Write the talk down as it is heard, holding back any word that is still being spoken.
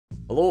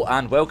Hello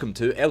and welcome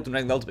to Elden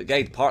Ring The Ultimate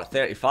Guide Part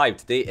 35.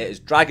 Today it is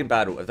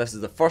Dragonbarrow. If this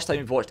is the first time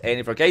you've watched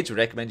any of our guides, we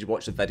recommend you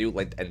watch the video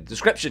linked in the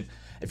description.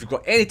 If you've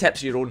got any tips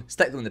of your own,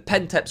 stick them in the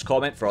pinned tips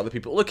comment for other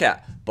people to look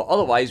at. But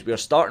otherwise, we are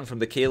starting from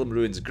the Caelem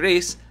Ruins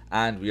Grace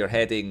and we are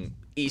heading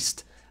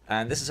east.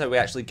 And this is how we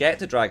actually get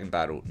to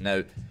Dragonbarrow.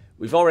 Now,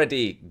 we've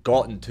already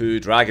gotten to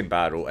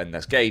Dragonbarrow in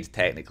this guide,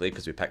 technically,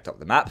 because we picked up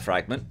the map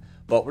fragment.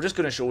 But we're just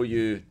going to show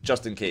you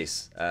just in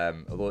case,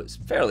 although it's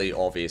fairly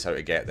obvious how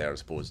to get there, I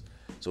suppose.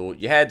 So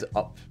you head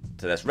up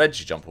to this ridge,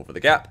 you jump over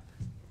the gap,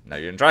 now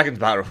you're in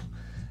Dragonbarrow.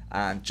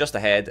 And just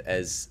ahead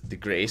is the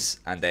Grace,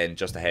 and then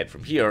just ahead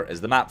from here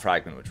is the map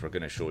fragment, which we're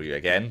going to show you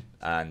again.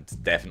 And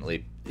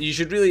definitely, you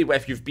should really,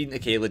 if you've been to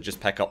Caelem, just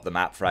pick up the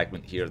map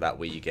fragment here, that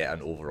way you get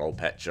an overall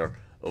picture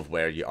of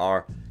where you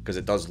are, because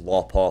it does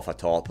lop off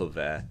atop of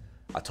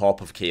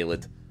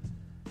Caelem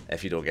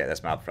if you don't get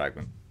this map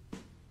fragment.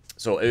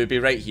 So it would be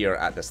right here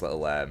at this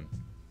little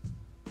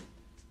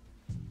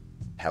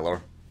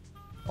pillar,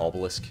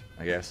 obelisk,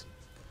 I guess.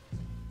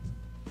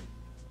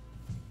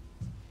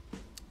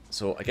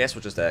 So I guess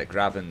we're just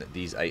grabbing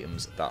these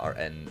items that are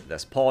in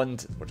this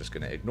pond. We're just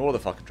going to ignore the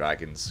fucking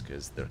dragons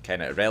because they're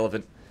kind of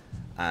irrelevant.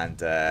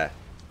 And yeah,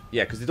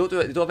 because they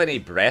don't have any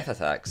breath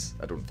attacks,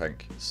 I don't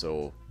think.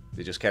 So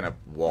they just kind of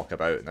walk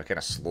about and they're kind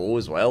of slow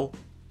as well.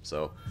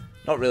 So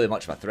not really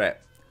much of a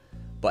threat.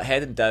 But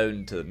heading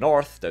down to the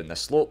north, down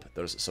this slope,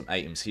 there's some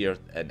items here,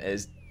 and it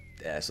is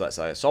so that's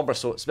a Somber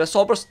Stone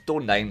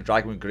 9,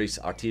 Dragonwood Grease,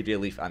 Arteria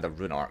Leaf, and a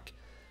Rune Arc.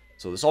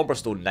 So the Somber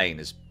Stone 9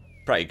 is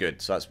pretty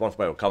good, so that's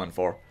worthwhile coming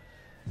for.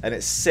 And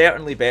it's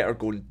certainly better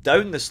going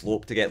down the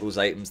slope to get those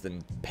items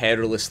than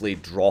perilously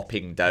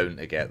dropping down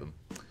to get them.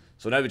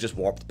 So now we just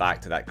warped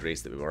back to that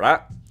Grace that we were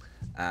at,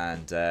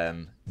 and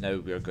now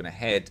we're going to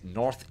head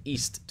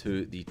northeast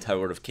to the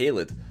Tower of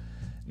Caelem.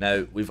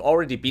 Now, we've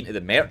already been to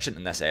the Merchant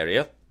in this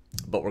area,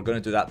 but we're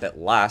going to do that bit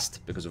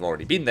last because we've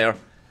already been there,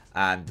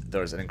 and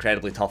there's an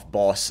incredibly tough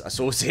boss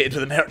associated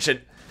with the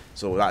Merchant,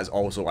 so that is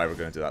also why we're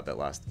going to do that bit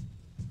last.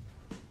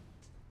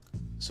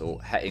 So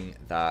hitting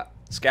that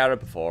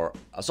Scarab for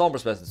a Somber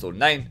Smith Stone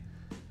 9,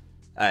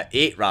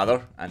 8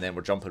 rather, and then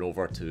we're jumping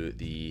over to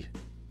the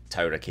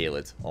Tower of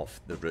Caelem off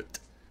the route,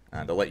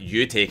 and I'll let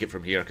you take it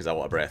from here because I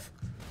want a breath.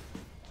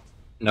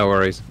 No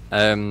worries.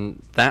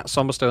 That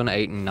Somber Stone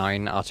 8 and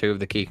 9 are two of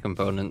the key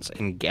components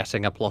in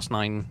getting a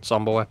 +9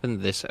 Somber weapon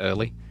this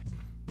early.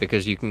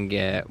 Because you can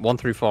get 1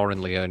 through 4 in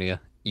Leonia,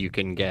 you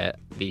can get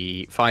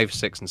the 5,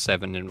 6, and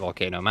 7 in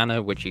Volcano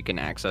Manor, which you can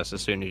access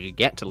as soon as you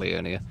get to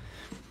Leonia.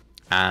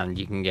 And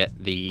you can get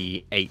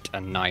the 8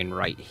 and 9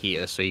 right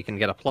here, so you can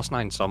get a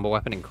 +9 Somber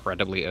weapon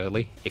incredibly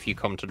early if you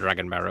come to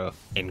Dragonbarrow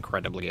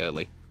incredibly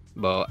early.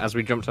 But as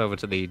we jumped over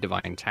to the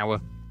Divine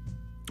Tower,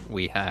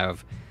 we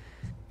have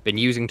been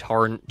using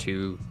Torrent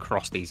to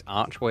cross these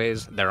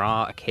archways. There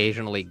are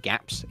occasionally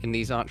gaps in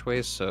these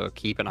archways, so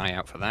keep an eye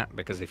out for that,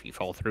 because if you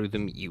fall through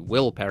them, you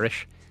will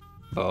perish.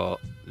 But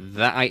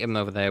that item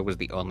over there was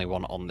the only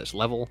one on this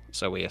level,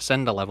 so we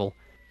ascend a level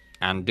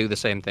and do the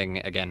same thing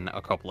again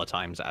a couple of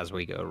times as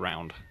we go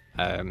around.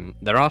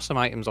 There are some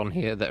items on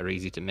here that are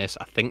easy to miss.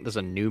 I think there's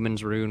a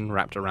Newman's rune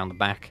wrapped around the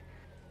back.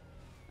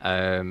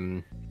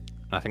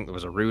 I think there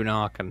was a Rune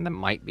Arc, and there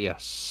might be a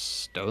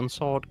Stone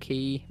Sword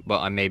key,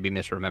 but I may be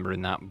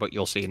misremembering that, but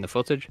you'll see in the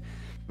footage.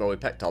 Well, we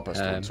picked up a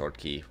Stone Sword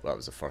key. Well, that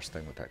was the first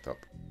thing we picked up.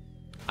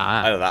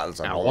 Ah, that was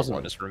I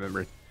wasn't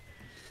misremembering.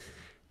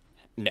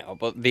 No,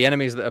 but the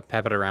enemies that are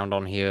peppered around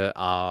on here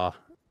are...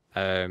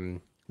 they're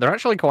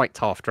actually quite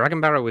tough.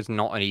 Dragonbarrow is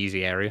not an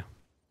easy area.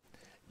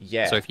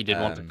 Yeah. So if you did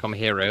want to come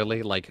here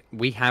early, like,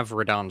 we have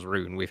Radahn's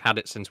Rune. We've had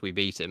it since we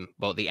beat him,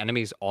 but the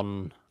enemies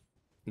on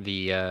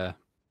the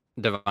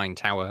Divine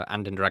Tower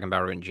and in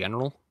Dragonbarrow in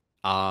general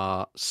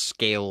are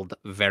scaled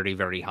very,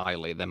 very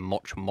highly. They're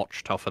much,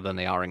 much tougher than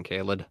they are in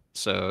Caelem.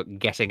 So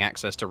getting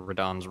access to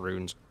Radahn's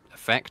Rune's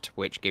effect,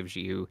 which gives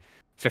you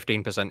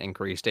 15%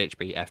 increased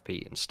HP,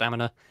 FP, and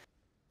stamina,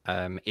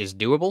 is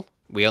doable.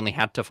 We only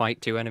had to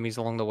fight 2 enemies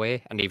along the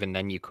way, and even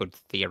then you could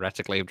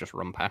theoretically have just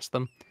run past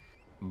them.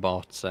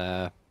 But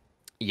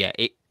yeah,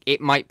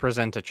 it might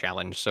present a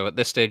challenge. So at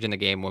this stage in the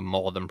game, we're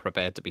more than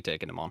prepared to be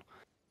taking them on.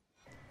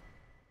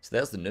 So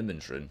there's the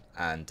Newman's rune,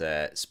 and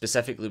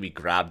specifically we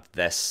grabbed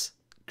this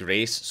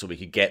Grace so we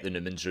could get the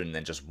Newman's rune and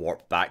then just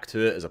warp back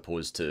to it, as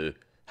opposed to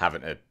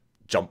having to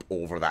jump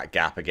over that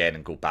gap again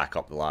and go back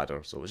up the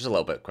ladder. So it was just a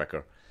little bit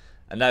quicker.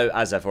 And now,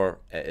 as ever,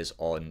 it is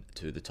on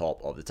to the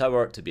top of the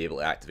tower to be able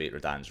to activate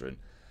Radahn's rune.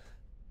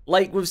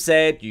 Like we've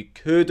said, you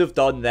could have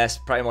done this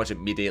pretty much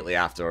immediately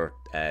after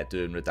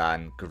doing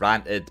Radahn,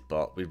 granted,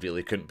 but we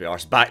really couldn't be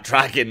arsed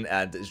backtracking,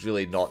 and it's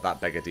really not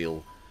that big a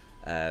deal.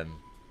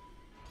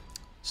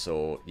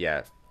 So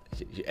yeah,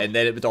 and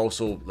then it would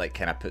also like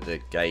kind of put the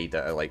guide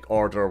at a like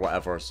order or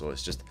whatever. So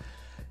it's just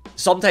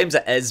sometimes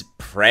it is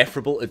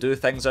preferable to do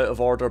things out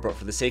of order, but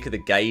for the sake of the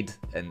guide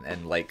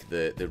and like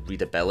the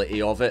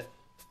readability of it,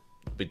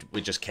 we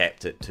just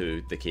kept it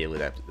to the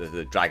Caelem,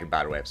 the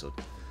Dragonbarrow episode.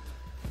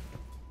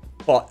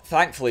 But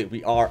thankfully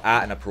we are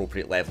at an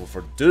appropriate level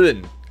for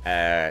doing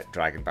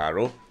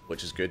Dragonbarrow.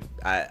 which is good.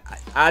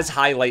 As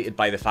highlighted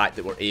by the fact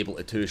that we're able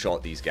to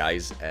two-shot these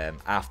guys.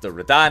 After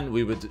Radahn,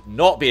 we would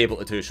not be able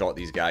to two-shot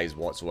these guys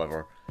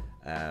whatsoever.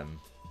 And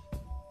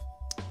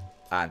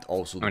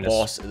also the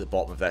boss at the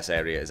bottom of this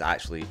area is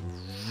actually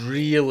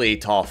really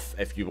tough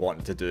if you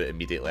wanted to do it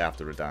immediately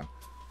after Radahn.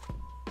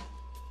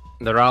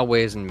 There are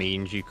ways and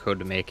means you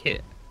could make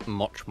it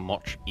much,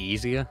 much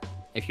easier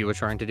if you were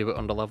trying to do it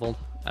underleveled.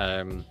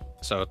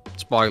 So,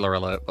 spoiler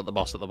alert, but the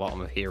boss at the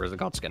bottom of here is a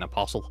Godskin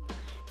Apostle.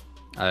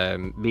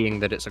 Being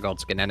that it's a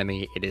Godskin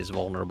enemy, it is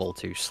vulnerable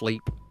to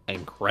sleep,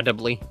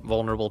 incredibly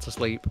vulnerable to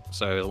sleep.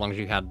 So as long as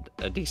you had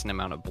a decent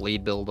amount of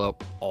bleed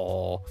build-up,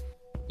 or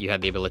you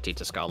had the ability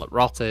to Scarlet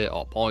Rot it,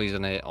 or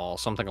poison it, or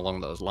something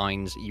along those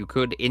lines, you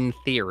could, in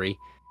theory,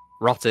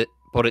 rot it,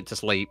 put it to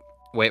sleep,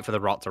 wait for the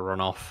rot to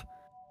run off,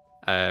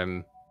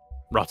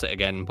 rot it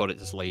again, put it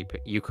to sleep.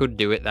 You could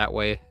do it that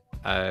way.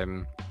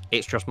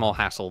 It's just more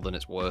hassle than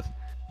it's worth.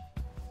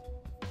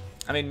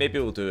 I mean, maybe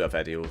we'll do a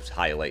video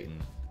highlighting,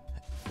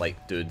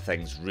 like, doing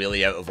things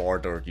really out of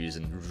order,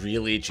 using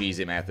really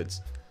cheesy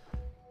methods.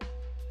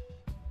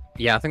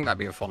 Yeah, I think that'd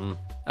be a fun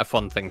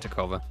thing to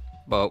cover.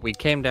 But we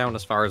came down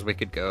as far as we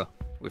could go.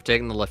 We've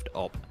taken the lift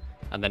up,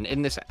 and then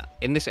in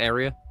this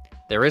area,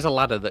 there is a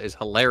ladder that is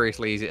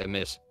hilariously easy to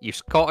miss. You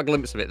caught a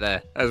glimpse of it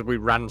there as we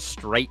ran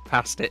straight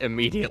past it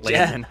immediately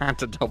and had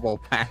to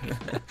double back.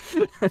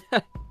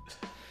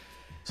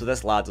 So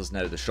this ladder's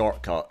now the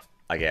shortcut,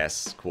 I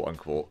guess, quote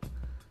unquote.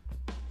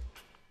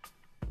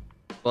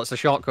 Well, it's a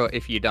shortcut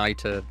if you die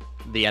to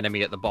the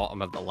enemy at the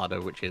bottom of the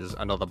ladder, which is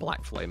another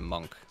Black Flame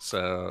Monk.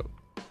 So,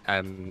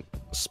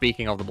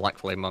 speaking of the Black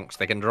Flame Monks,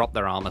 they can drop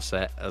their armor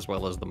set as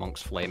well as the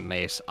Monk's Flame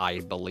Mace, I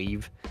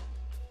believe.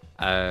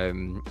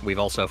 We've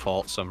also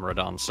fought some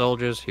Radahn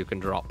soldiers who can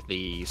drop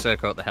the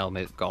Surcoat, the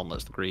Helmet,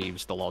 Gauntlets, the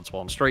Greaves, the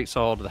Lordsworn Straight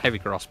Sword, the Heavy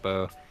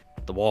Crossbow,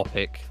 the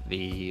Warpick,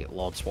 the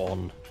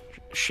Lordsworn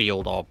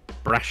Shield or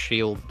Brass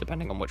Shield,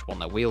 depending on which one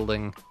they're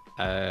wielding.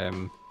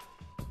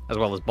 As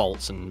well as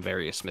bolts and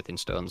various smithing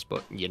stones,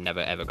 but you're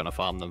never ever going to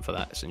farm them for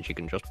that since you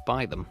can just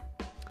buy them.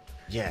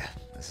 Yeah,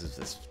 this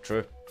is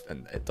true.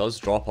 And it does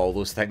drop all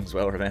those things,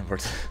 well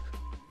remembered.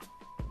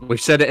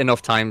 We've said it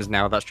enough times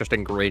now, that's just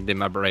ingrained in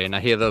my brain. I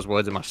hear those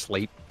words in my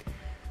sleep.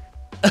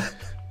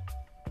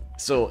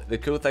 So, the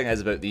cool thing is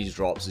about these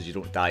drops is you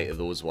don't die to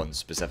those ones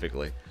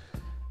specifically.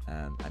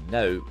 And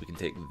now we can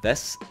take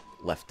this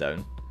lift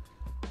down.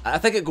 I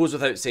think it goes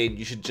without saying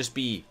you should just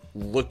be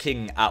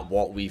looking at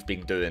what we've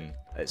been doing.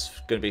 It's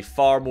going to be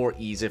far more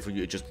easy for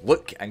you to just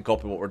look and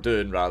copy what we're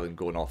doing rather than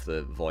going off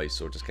the voice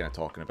or just kind of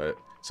talking about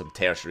some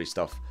tertiary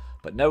stuff.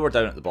 But now we're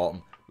down at the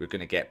bottom, we're going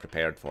to get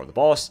prepared for the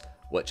boss,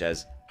 which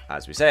is,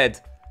 as we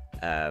said,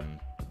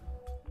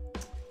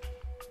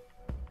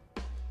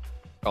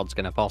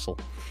 Godskin Apostle.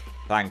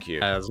 Thank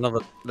you.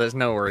 There's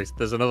no worries.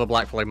 There's another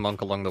Black Flame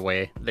Monk along the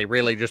way. They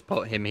really just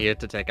put him here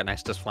to take an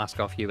Estus Flask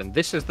off you, and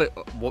this is the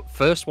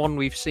first one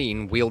we've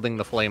seen wielding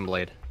the Flame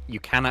Blade. You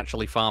can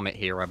actually farm it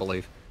here, I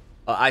believe.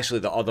 Actually,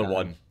 the other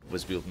one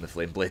was wielding the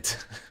Flame Blade.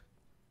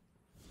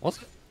 Was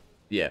it?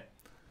 Yeah.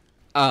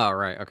 Oh,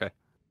 right, okay.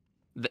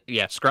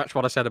 Yeah, scratch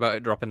what I said about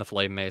it dropping the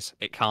Flame Mace.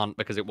 It can't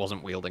because it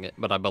wasn't wielding it,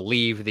 but I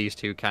believe these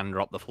two can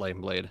drop the Flame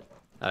Blade.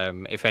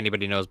 If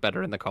anybody knows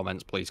better in the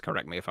comments, please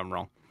correct me if I'm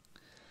wrong.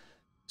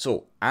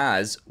 So,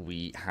 as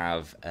we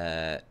have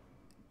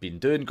been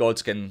doing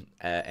Godskin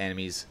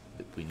enemies,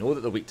 we know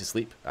that they're weak to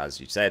sleep, as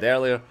you said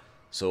earlier.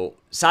 So,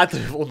 sadly,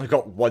 we've only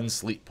got one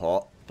sleep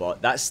pot,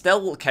 but that's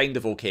still kind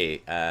of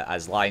okay,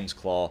 as Lion's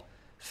Claw.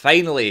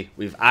 Finally,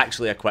 we've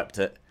actually equipped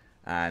it,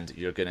 and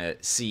you're going to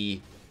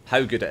see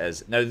how good it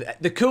is. Now,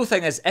 the cool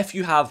thing is, if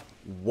you have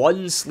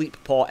one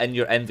sleep pot in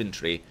your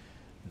inventory,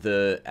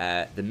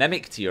 the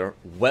Mimic tier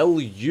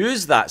will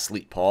use that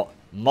sleep pot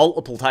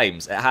multiple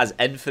times. It has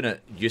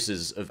infinite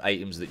uses of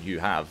items that you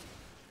have.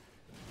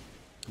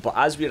 But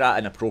as we're at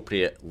an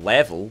appropriate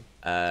level,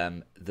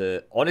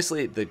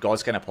 honestly, the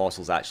Godskin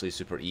Apostle is actually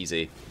super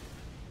easy.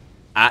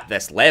 At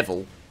this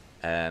level,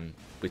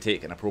 we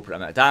take an appropriate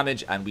amount of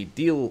damage, and we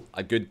deal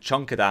a good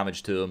chunk of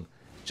damage to him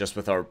just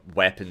with our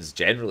weapons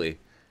generally.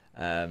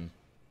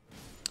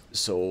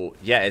 So,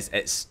 yeah,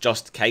 it's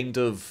just kind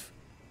of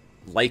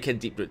like in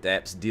Deep-Root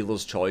Depths,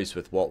 dealer's choice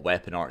with what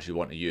weapon arts you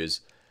want to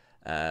use.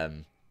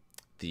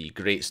 The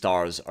Great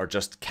Stars are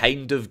just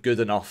kind of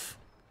good enough,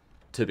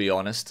 to be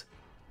honest.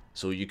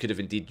 So you could have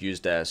indeed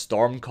used a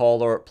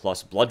Stormcaller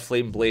plus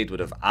Bloodflame Blade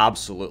would have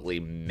absolutely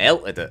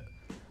melted it.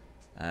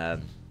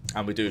 And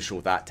we do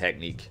show that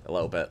technique a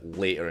little bit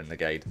later in the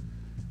guide.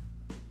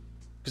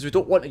 Because we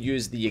don't want to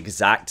use the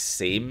exact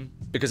same,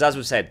 because as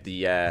we've said,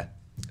 the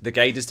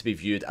guide is to be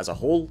viewed as a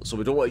whole, so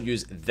we don't want to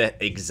use the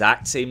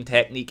exact same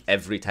technique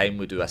every time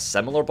we do a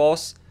similar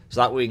boss,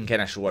 so that way we can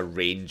kind of show a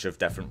range of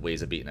different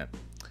ways of beating it.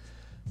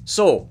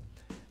 So,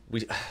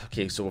 we've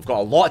got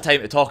a lot of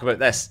time to talk about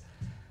this.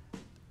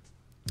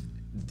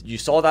 You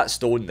saw that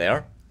stone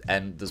there,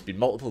 and there's been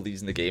multiple of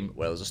these in the game.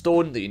 Well, there's a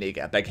stone that you need to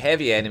get a big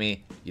heavy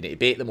enemy, you need to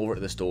bait them over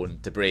to the stone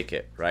to break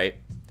it, right?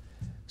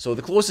 So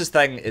the closest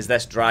thing is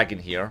this dragon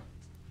here,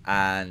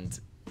 and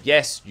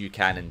yes, you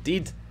can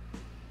indeed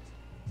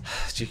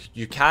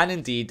You can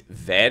indeed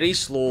very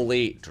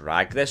slowly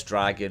drag this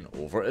dragon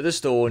over to the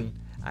stone,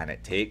 and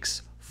it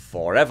takes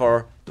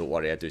forever. Don't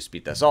worry, I do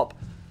speed this up.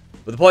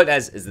 But the point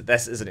is that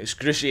this is an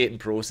excruciating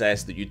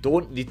process that you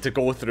don't need to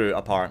go through,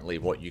 apparently.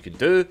 What you can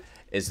do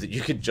is that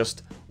you can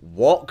just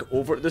walk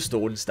over to the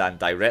stone, stand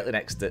directly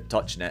next to it,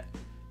 touching it,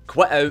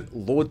 quit out,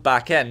 load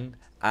back in,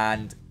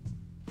 and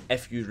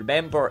if you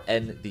remember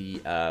in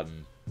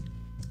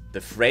the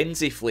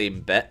Frenzy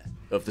Flame bit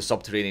of the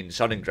Subterranean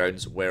Shunning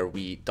Grounds, where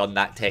we done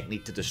that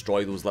technique to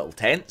destroy those little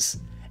tents,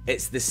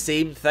 it's the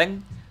same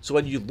thing. So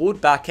when you load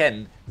back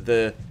in,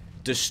 the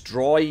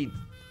destroy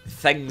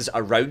things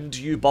around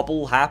you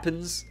bubble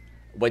happens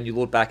when you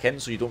load back in,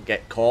 so you don't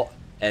get caught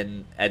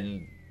in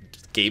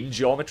game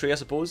geometry, I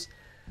suppose.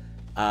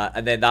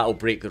 And then that'll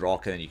break the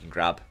rock, and then you can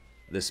grab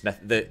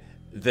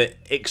the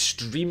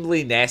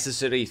extremely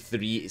necessary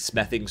 3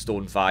 smithing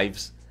stone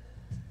 5s.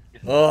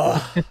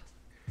 Ugh.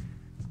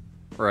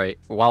 Right,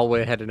 while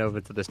we're heading over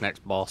to this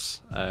next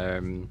boss,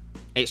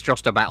 it's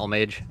just a battle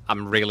mage.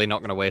 I'm really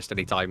not going to waste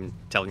any time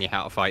telling you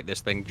how to fight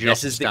this thing.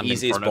 Just this is stand the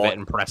easiest in front of it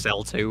and press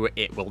L2,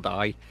 it will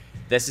die.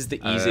 This is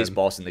the easiest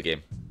boss in the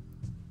game.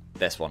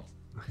 This one.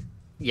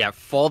 Yeah,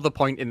 for the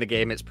point in the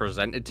game it's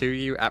presented to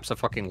you,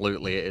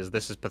 abso-fucking-lutely it is.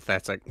 This is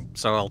pathetic.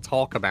 So I'll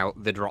talk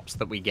about the drops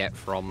that we get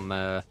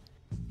from...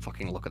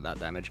 fucking look at that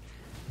damage.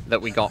 That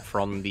we got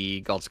from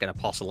the Godskin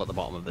Apostle at the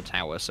bottom of the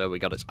tower. So we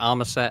got its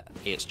armor set.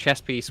 Its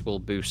chest piece will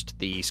boost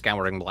the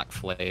Scouring Black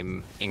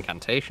Flame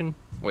incantation,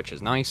 which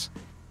is nice.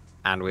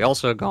 And we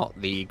also got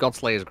the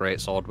Godslayer's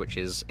Greatsword, which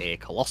is a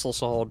colossal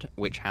sword,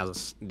 which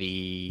has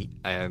the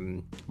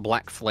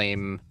Black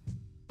Flame...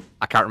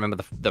 I can't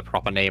remember the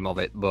proper name of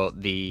it,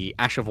 but the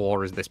Ash of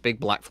War is this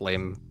big black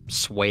flame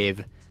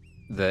swathe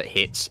that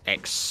hits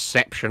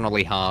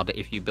exceptionally hard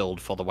if you build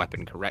for the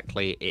weapon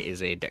correctly. It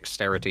is a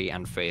dexterity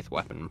and faith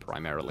weapon,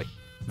 primarily.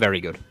 Very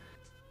good.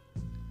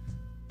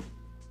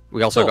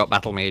 We also got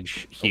Battle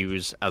Mage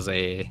Hughes as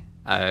a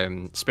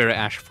Spirit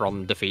Ash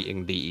from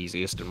defeating the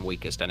easiest and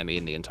weakest enemy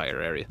in the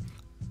entire area.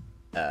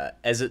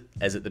 Is it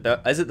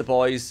the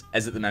boys?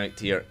 Is it the Mimic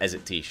Tier? Is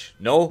it Tish?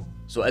 No?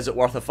 So is it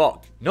worth a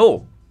fuck?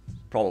 No!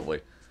 Probably.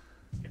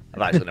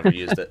 I've actually never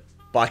used it.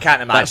 But I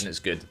can't imagine it's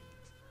good.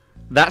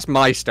 That's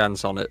my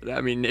stance on it.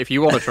 I mean, if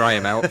you want to try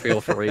him out, feel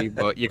free,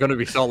 but you're going to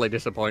be sorely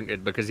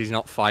disappointed because he's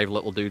not 5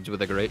 little dudes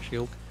with a great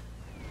shield.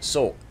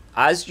 So,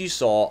 as you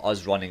saw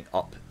us running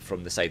up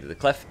from the side of the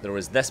cliff, there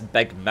was this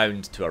big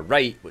mound to our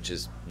right, which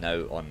is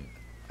now on,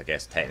 I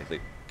guess,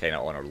 technically kind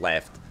of on our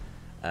left.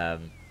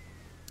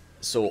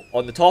 So,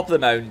 on the top of the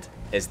mound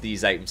is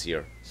these items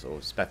here.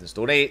 So, Smith and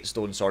Stone 8,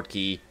 Stone Sword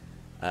Key,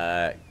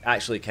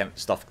 actually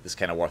stuff that's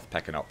kind of worth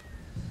picking up.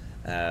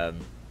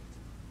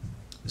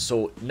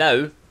 So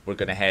now we're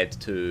going to head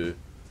to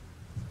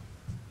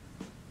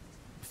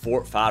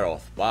Fort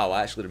Faroth. Wow,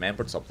 I actually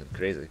remembered something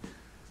crazy.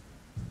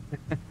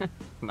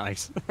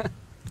 Nice.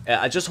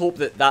 I just hope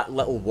that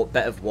little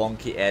bit of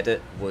wonky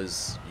edit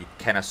was, you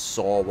kind of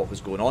saw what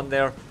was going on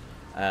there.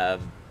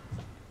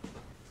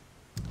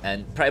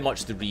 And pretty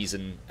much the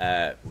reason,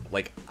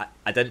 like,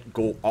 I didn't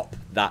go up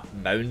that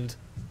mound,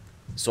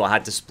 so I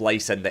had to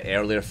splice in the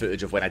earlier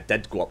footage of when I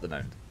did go up the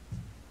mound.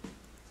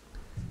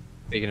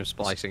 Speaking of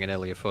splicing in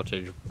earlier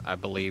footage, I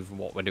believe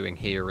what we're doing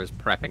here is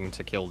prepping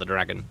to kill the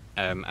dragon.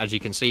 As you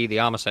can see, the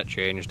armor set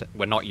changed.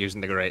 We're not using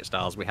the Great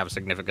Stars. We have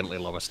significantly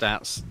lower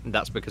stats.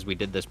 That's because we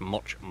did this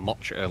much,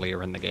 much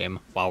earlier in the game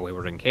while we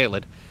were in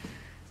Caelid.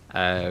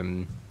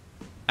 And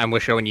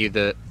we're showing you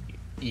that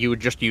you would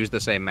just use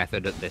the same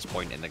method at this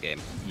point in the game.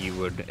 You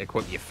would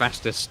equip your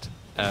fastest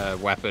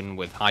weapon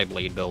with high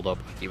bleed build-up.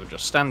 You would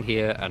just stand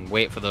here and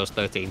wait for those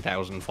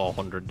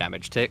 13,400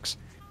 damage ticks.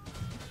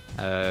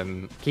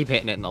 Keep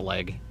hitting it in the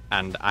leg,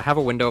 and I have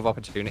a window of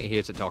opportunity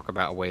here to talk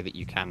about a way that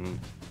you can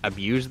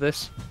abuse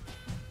this.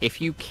 If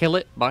you kill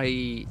it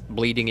by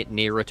bleeding it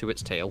nearer to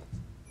its tail,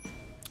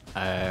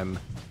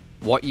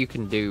 what you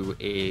can do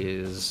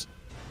is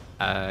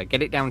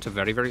get it down to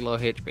very, very low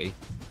HP,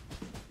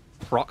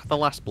 proc the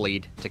last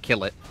bleed to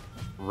kill it,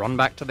 run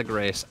back to the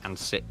Grace and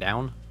sit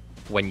down.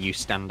 When you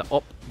stand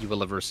up, you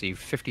will have received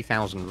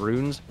 50,000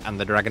 runes, and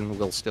the dragon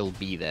will still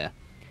be there.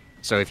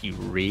 So if you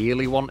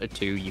really wanted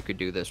to, you could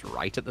do this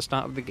right at the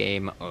start of the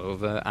game,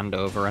 over and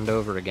over and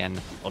over again,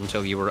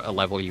 until you were at a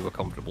level you were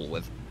comfortable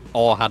with,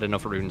 or had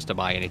enough runes to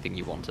buy anything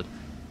you wanted.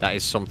 That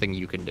is something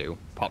you can do.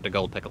 Pop the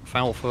Gold Pickle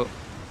Foulfoot.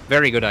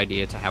 Very good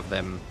idea to have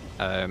them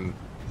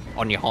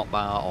on your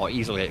hotbar or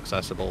easily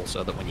accessible,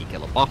 so that when you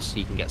kill a boss,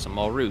 you can get some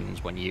more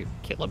runes. When you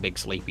kill a big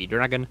sleepy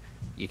dragon,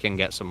 you can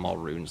get some more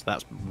runes.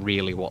 That's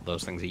really what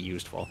those things are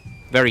used for.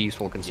 Very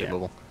useful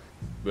consumable. Yeah.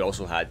 We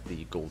also had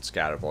the Gold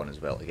Scarab on as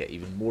well to get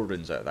even more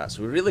runes out of that.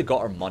 So we really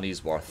got our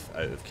money's worth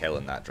out of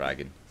killing that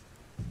dragon.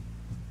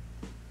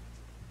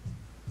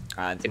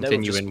 And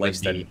continuing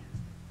with the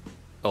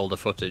older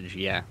footage,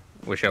 yeah.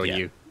 We're showing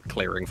you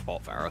clearing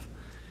Fort Faroth.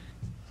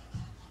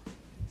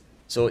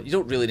 So you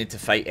don't really need to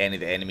fight any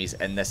of the enemies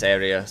in this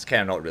area. It's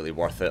kind of not really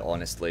worth it,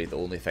 honestly. The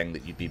only thing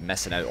that you'd be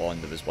missing out on,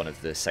 there was one of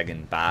the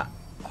Singing Bat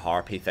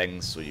harpy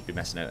things, so you'd be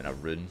missing out on a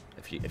rune.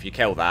 If you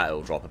kill that,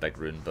 it'll drop a big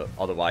rune, but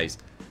otherwise,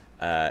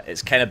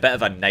 it's kind of a bit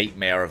of a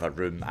nightmare of a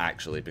room,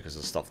 actually, because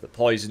of stuff that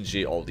poisons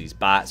you. All these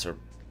bats are,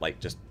 like,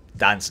 just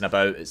dancing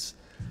about.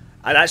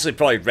 I'd actually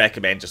probably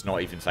recommend just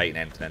not even fighting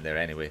anything in there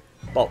anyway.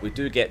 But we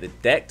do get the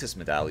Dectus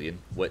Medallion,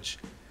 which,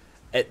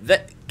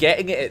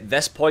 getting it at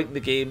this point in the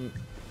game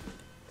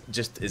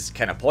just is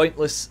kind of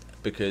pointless,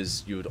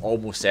 because you would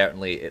almost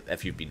certainly,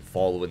 if you've been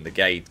following the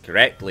guide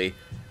correctly,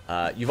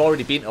 you've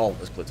already been to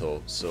Altus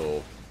Plateau.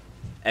 So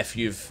if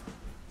you've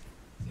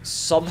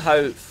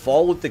somehow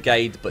followed the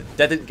guide but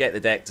didn't get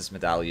the Dectus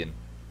Medallion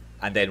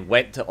and then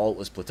went to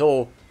Altus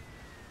Plateau,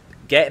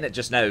 getting it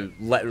just now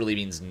literally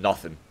means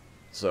nothing.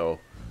 So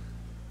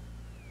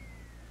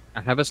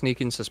I have a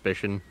sneaking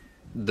suspicion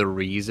the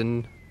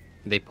reason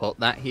they put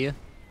that here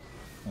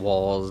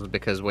was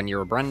because when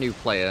you're a brand new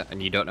player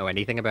and you don't know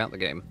anything about the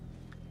game,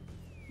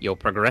 you'll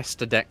progress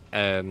to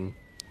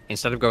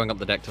instead of going up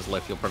the Dectus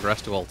lift, you'll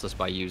progress to Altus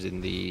by using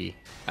the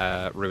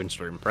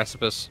Ruinstream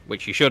Precipice,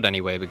 which you should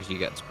anyway because you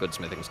get good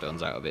smithing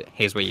stones out of it.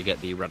 Here's where you get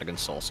the Radagon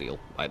Saw Seal,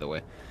 by the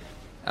way.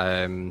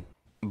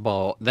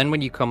 But then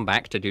when you come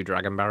back to do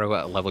Dragonbarrow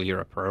at a level you're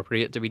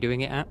appropriate to be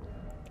doing it at,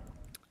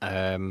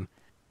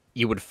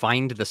 you would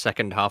find the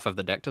second half of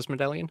the Dectus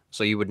Medallion,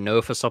 so you would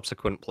know for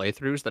subsequent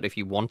playthroughs that if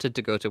you wanted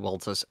to go to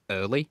Altus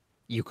early,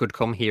 you could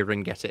come here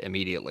and get it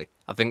immediately.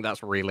 I think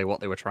that's really what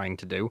they were trying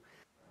to do.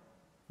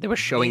 They were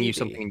showing you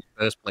something in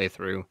your first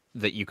playthrough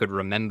that you could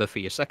remember for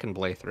your second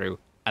playthrough,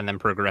 and then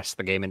progress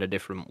the game in a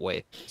different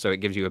way. So it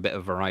gives you a bit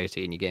of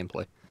variety in your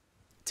gameplay.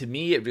 To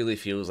me, it really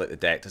feels like the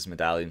Dectus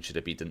Medallion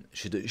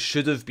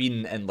should have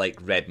been in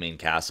like Redmane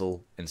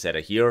Castle instead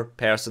of here.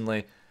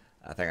 Personally,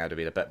 I think that would have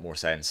made a bit more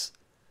sense.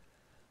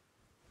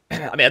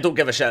 I mean, I don't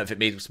give a shit if it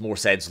makes more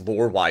sense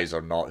lore-wise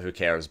or not, who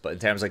cares, but in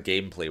terms of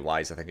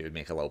gameplay-wise, I think it would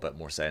make a little bit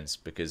more sense,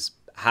 because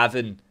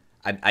having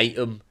an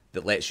item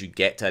that lets you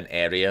get to an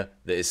area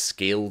that is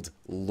scaled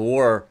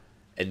lower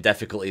in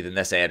difficulty than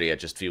this area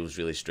just feels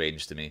really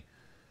strange to me.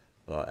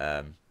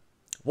 But,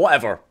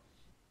 whatever.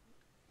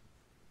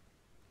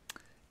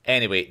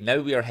 Anyway,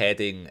 now we are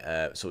heading,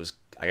 I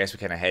guess we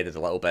kind of headed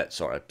a little bit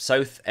sort of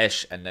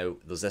south-ish, and now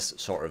there's this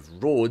sort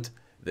of road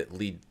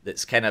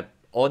that's kind of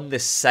on the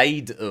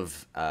side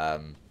of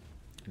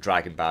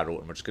Dragonbarrow,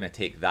 and we're just going to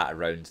take that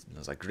around. And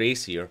there's a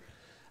grace here,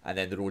 and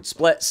then the road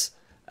splits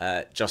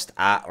just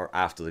at or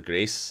after the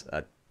grace.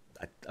 I'm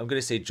going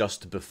to say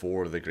just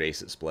before the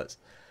grace it splits.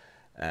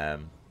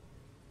 And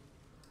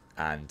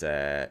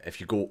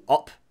if you go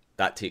up,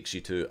 that takes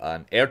you to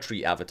an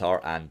Erdtree avatar,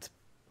 and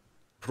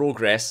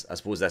progress, I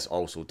suppose this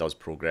also does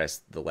progress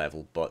the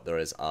level, but there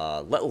is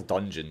a little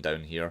dungeon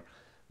down here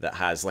that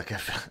has like a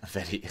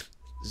very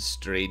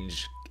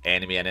strange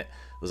enemy in it.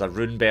 There's a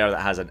rune bear that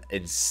has an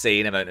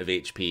insane amount of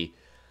HP.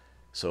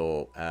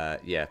 So,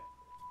 yeah.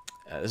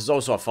 This is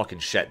also a fucking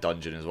shit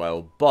dungeon as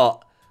well.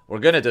 But we're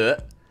going to do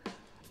it.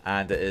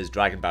 And it is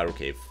Dragonbarrow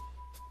Cave.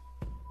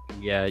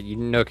 Yeah, you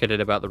no kidding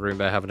about the rune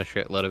bear having a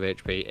shitload of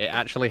HP. It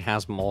actually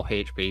has more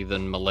HP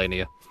than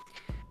Malenia.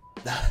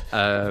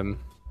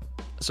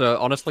 So,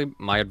 honestly,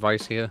 my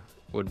advice here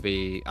would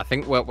be, I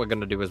think what we're going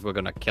to do is we're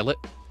going to kill it.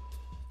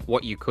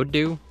 What you could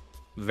do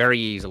very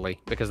easily,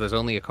 because there's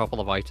only a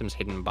couple of items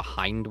hidden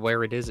behind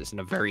where it is. It's in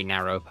a very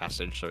narrow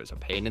passage, so it's a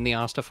pain in the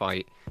ass to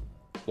fight.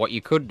 What you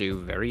could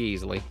do very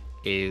easily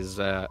is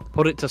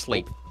put it to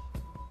sleep.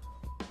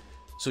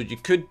 So you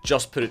could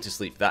just put it to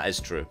sleep, that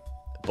is true.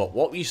 But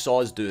what we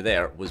saw us do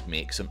there was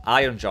make some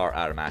Iron Jar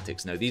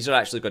aromatics. Now these are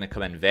actually going to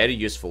come in very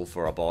useful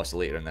for a boss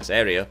later in this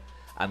area.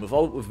 And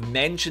we've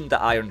mentioned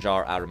the Iron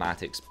Jar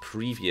aromatics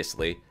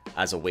previously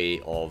as a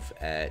way of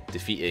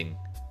defeating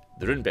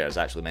the rune bears.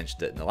 I actually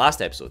mentioned it in the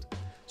last episode.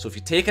 So if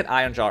you take an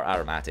Iron Jar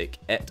aromatic,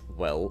 it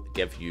will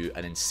give you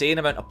an insane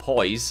amount of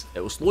poise.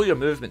 It will slow your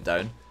movement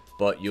down,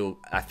 but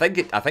I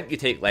think you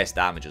take less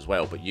damage as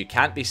well. But you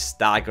can't be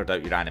staggered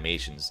out your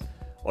animations,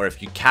 or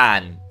if you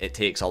can, it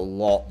takes a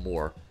lot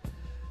more.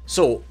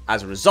 So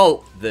as a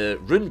result, the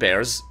rune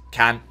bears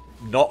can't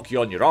knock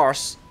you on your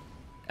arse.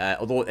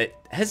 Although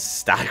his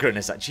staggering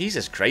is like,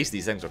 Jesus Christ,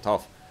 these things are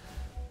tough.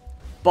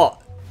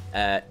 But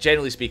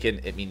generally speaking,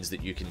 it means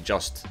that you can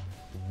just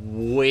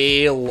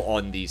wail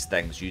on these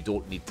things. You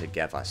don't need to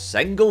give a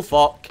single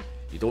fuck.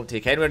 You don't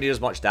take anywhere near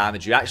as much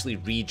damage. You actually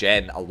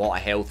regen a lot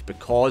of health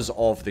because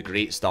of the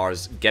Great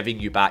Stars giving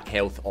you back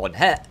health on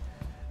hit.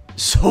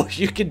 So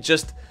you can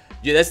just...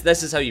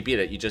 this is how you beat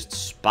it. You just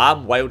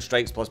spam Wild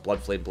Strikes plus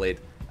Bloodflame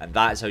Blade, and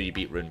that is how you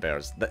beat rune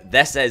bears.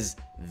 This is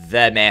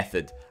the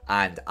method,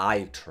 and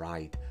I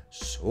tried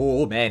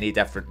so many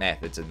different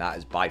methods, and that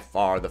is by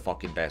far the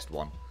fucking best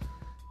one.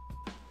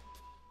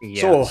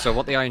 Yeah, so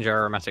what the Iron Jar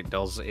aromatic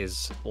does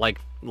is, like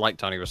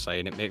Tony was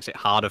saying, it makes it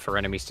harder for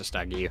enemies to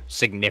stagger you.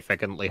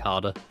 Significantly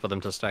harder for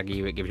them to stagger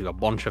you. It gives you a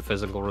bunch of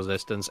physical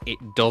resistance. It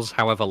does,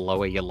 however,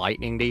 lower your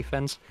lightning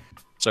defense.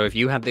 So if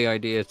you had the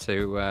idea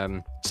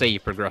to, say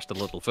you progressed a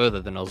little further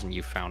than us and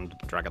you found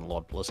Dragon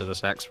Lord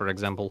Placidus X, for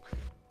example,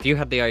 if you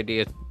had the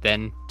idea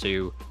then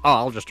to, oh,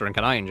 I'll just drink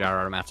an Iron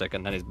Jar aromatic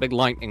and then his big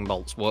lightning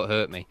bolts won't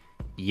hurt me.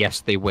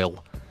 Yes, they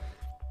will.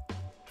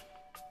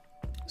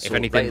 So if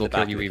anything, right they'll at the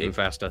back kill you of the even cave.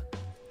 faster.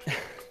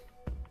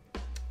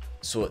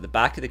 So at the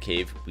back of the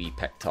cave, we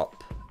picked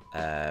up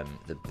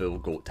the bull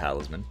goat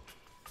talisman.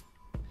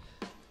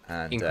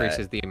 And,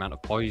 Increases the amount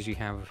of poise you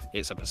have.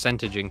 It's a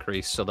percentage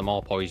increase, so the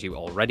more poise you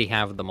already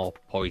have, the more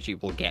poise you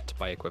will get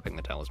by equipping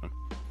the talisman.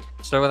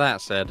 So with that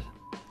said,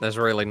 there's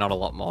really not a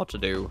lot more to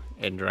do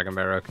in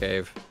Dragonbarrow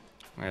Cave.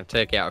 I'm going to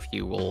take out a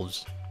few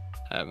wolves.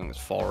 There's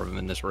 4 of them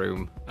in this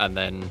room, and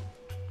then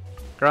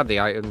grab the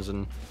items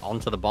and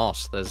onto the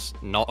boss. There's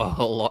not a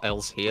whole lot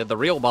else here. The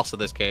real boss of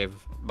this cave,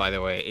 by the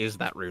way, is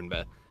that rune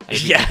bear. And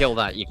if you can kill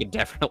that, you can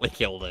definitely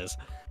kill this.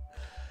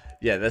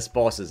 Yeah, this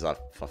boss is a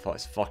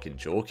fucking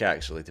joke,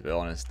 actually, to be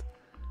honest.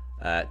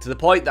 To the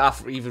point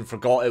that I even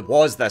forgot it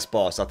was this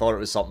boss. I thought it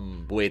was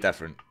something way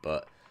different,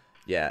 but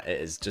yeah,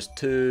 it is just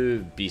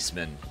 2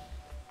 beastmen.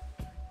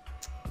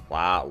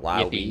 Wow,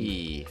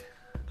 wowee.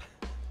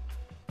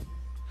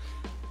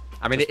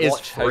 I mean, Just it is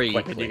watch how free,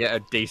 and quickly- you get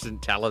a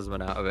decent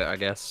talisman out of it, I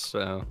guess,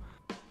 so...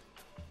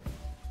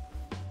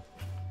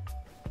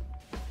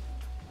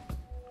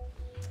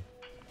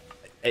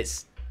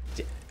 It's...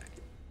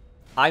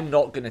 I'm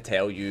not going to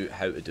tell you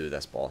how to do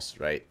this boss,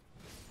 right?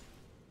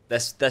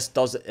 This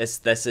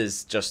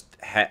is just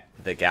hit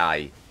the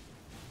guy.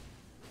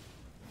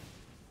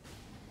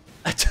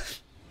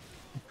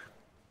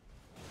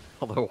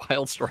 Although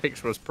Wild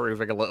Strikes was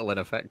proving a little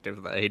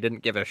ineffective there. He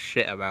didn't give a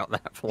shit about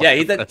that for Yeah, like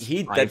he the did. first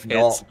He 5 did hits.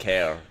 not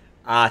care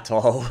at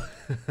all.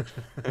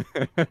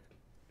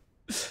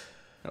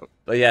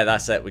 But yeah,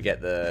 that's it. We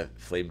get the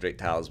Flame Drake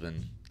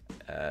Talisman,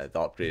 the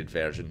upgraded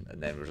version,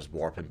 and then we're just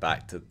warping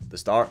back to the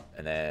start.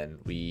 And then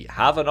we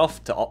have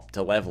enough to up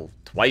to level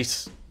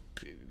twice,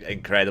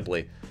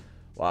 incredibly.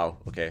 Wow.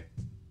 Okay.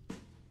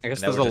 I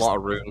guess And then there's a we're lot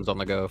of runes on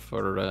the go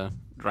for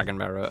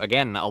Dragonbarrow.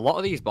 Again, a lot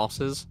of these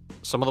bosses,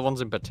 some of the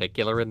ones in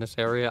particular in this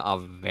area, are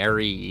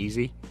very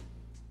easy.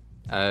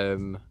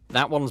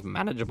 That one's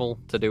manageable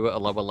to do at a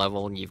lower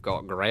level, and you've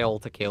got Grail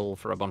to kill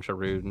for a bunch of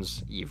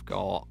runes. You've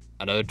got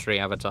an Erdtree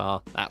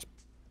avatar. That's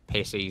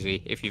piss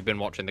easy. If you've been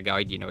watching the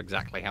guide, you know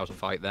exactly how to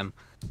fight them.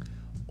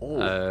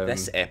 Oh,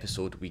 this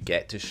episode we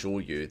get to show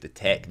you the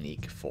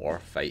technique for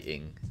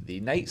fighting the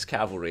Knights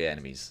Cavalry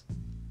enemies.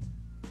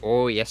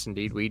 Oh, yes,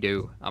 indeed, we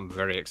do. I'm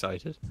very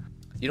excited.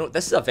 You know,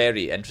 this is a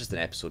very interesting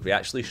episode. We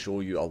actually show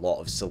you a lot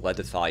of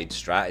solidified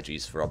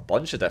strategies for a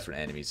bunch of different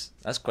enemies.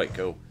 That's quite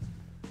cool.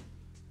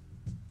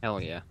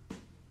 Hell yeah.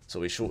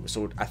 So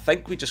I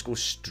think we just go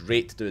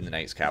straight to doing the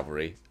Knights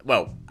Cavalry.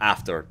 Well,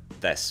 after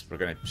this, we're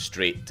going to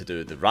straight to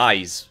do the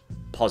Rise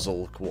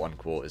puzzle, quote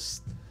unquote.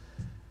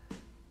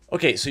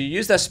 Okay, so you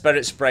use this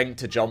Spirit Spring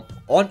to jump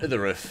onto the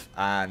roof,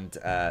 and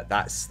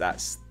that's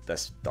this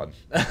done.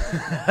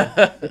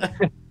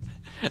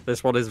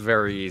 This one is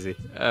very easy.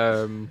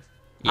 I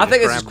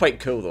think this is quite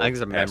cool, though. I think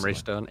it's a memory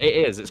stone. It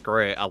is. It's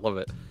great. I love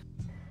it.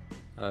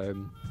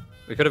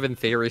 We could have, in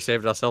theory,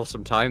 saved ourselves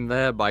some time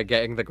there by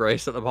getting the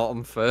grace at the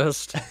bottom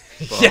first.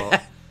 But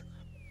Yeah.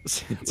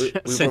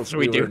 Since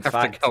we do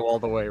have to go all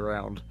the way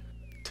around.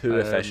 Too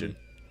efficient.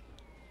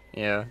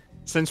 Yeah.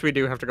 Since we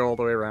do have to go all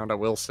the way around, I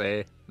will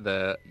say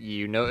that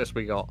you notice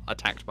we got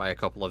attacked by a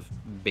couple of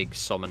big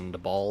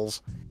summoned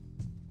balls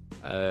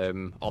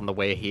on the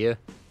way here.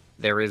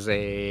 There is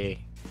a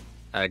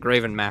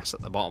graven mass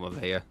at the bottom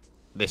of here.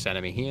 This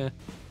enemy here.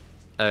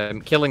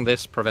 Killing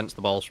this prevents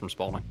the balls from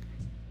spawning.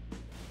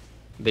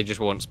 They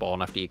just won't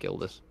spawn after you kill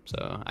this.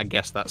 So I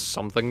guess that's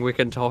something we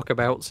can talk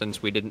about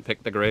since we didn't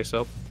pick the grace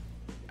up.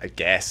 I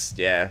guess,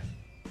 yeah.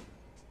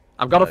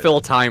 I've got to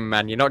fill time,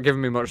 man. You're not giving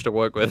me much to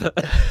work with.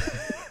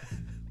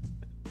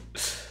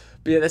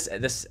 But yeah,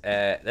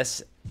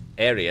 this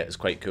area is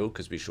quite cool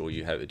because we show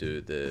you how to do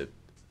the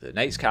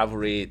Knights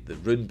Cavalry, the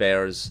Rune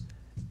Bears,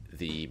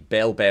 the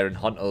Bell Baron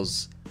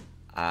Hunters,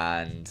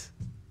 and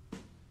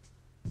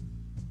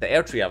the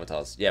Erdtree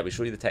avatars. Yeah, we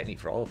show you the technique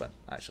for all of them,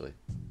 actually.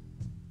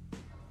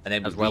 And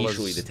then we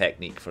show you the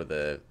technique for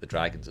the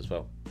dragons as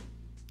well.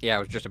 Yeah, I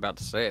was just about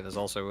to say, there's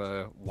also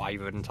a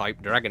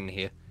Wyvern-type dragon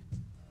here.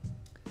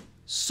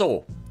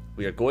 So,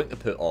 we are going to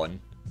put on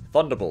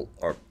Thunderbolt,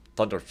 or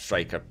Thunder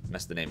Striker,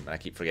 missed the name, I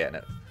keep forgetting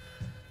it.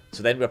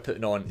 So then we're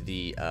putting on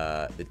the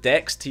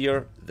Dex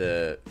tier,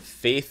 the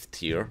Faith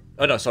tier.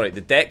 Oh no, sorry, the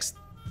Dex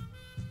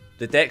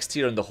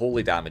tier and the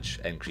Holy Damage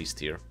increase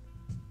tier.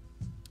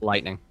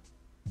 Lightning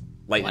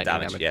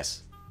Damage,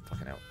 yes.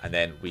 Fucking hell. And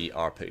then we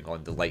are putting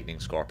on the Lightning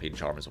Scorpion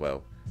Charm as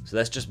well. So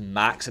this just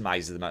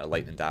maximizes the amount of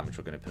lightning damage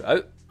we're going to put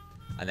out.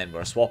 And then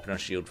we're swapping our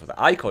shield for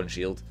the Icon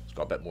Shield. It's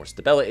got a bit more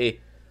stability.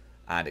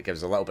 And it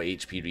gives a little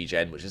bit of HP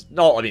regen, which is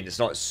not, I mean, it's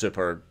not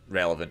super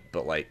relevant,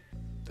 but like,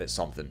 it's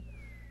something.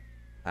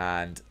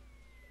 And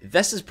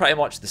this is pretty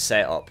much the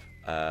setup.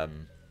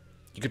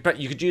 You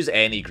could use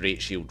any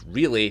Great Shield,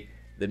 really.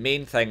 The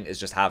main thing is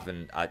just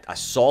having a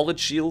solid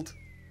shield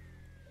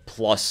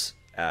plus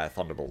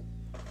Thunderbolt.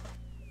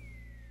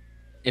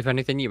 If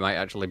anything, you might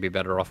actually be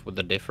better off with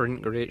a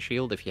different Great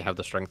Shield if you have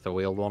the strength to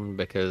wield one,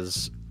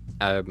 because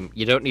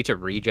you don't need to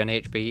regen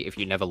HP if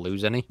you never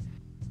lose any.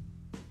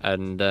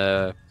 And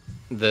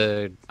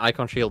the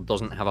Icon Shield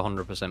doesn't have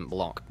 100%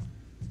 block.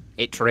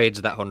 it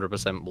trades that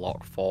 100%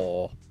 block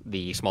for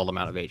the small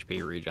amount of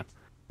HP regen.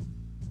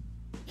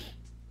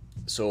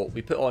 So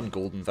we put on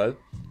Golden Vow,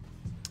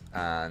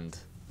 and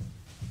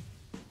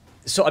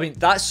so I mean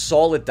that's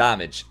solid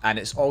damage, and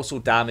it's also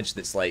damage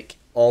that's like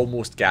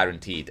almost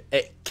guaranteed.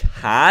 It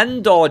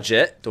can dodge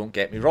it, don't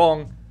get me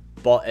wrong,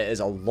 but it is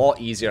a lot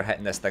easier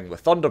hitting this thing with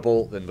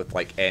Thunderbolt than with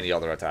like any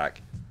other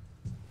attack.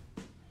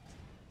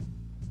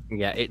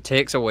 Yeah, it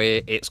takes away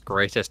its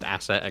greatest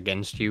asset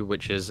against you,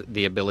 which is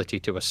the ability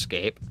to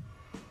escape.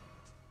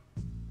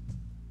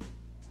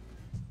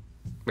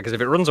 Because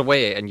if it runs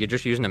away and you're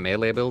just using a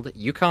melee build,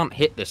 you can't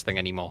hit this thing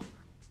anymore.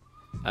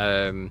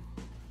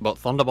 But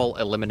Thunderbolt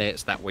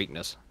eliminates that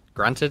weakness.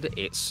 Granted,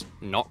 it's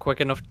not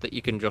quick enough that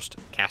you can just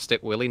cast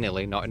it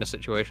willy-nilly, not in a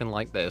situation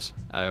like this.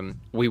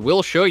 We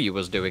will show you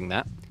us doing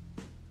that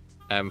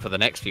for the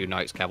next few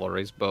Knights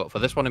Cavalries, but for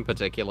this one in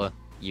particular,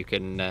 you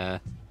can...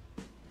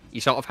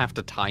 you sort of have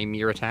to time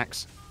your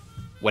attacks.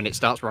 When it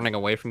starts running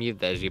away from you,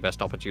 there's your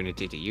best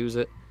opportunity to use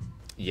it.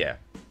 Yeah.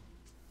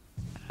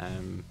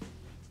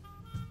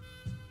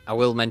 I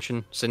will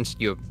mention, since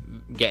you're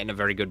getting a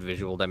very good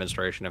visual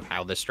demonstration of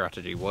how this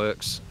strategy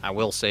works, I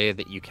will say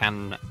that you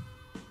can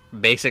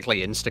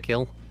basically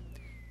insta-kill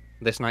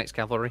this Knight's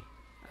Cavalry.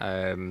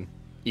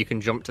 You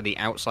can jump to the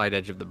outside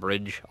edge of the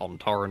bridge on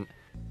Torrent.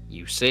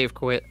 You save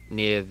quit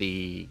near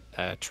the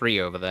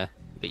tree over there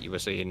that you were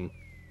seeing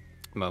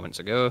moments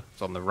ago.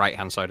 It's on the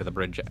right-hand side of the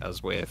bridge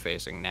as we're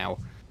facing now.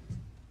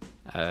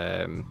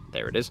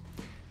 There it is.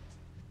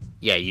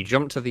 Yeah, you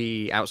jump to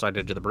the outside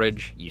edge of the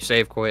bridge, you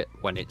save quit.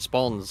 When it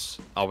spawns,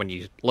 or when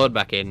you load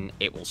back in,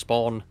 it will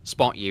spawn,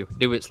 spot you,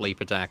 do its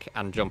leap attack,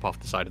 and jump off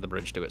the side of the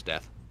bridge to its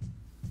death.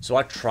 So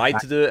I tried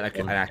to do it,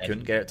 and I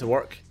couldn't get it to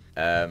work.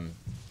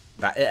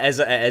 That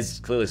it is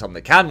clearly something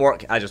that can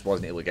work, I just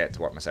wasn't able to get it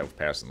to work myself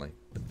personally.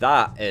 But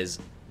that is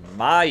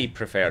my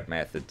preferred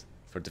method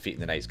for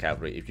defeating the Knight's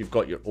Cavalry. If you've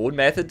got your own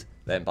method,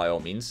 then by all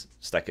means,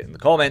 stick it in the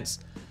comments.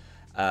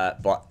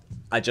 But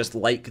I just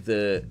like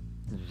the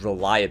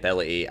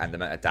reliability and the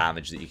amount of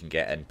damage that you can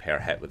get in per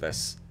hit with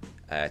this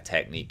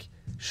technique.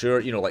 Sure,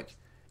 you know, like,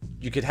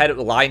 you could hit it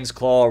with Lion's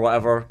Claw or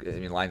whatever. I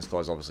mean, Lion's Claw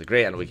is obviously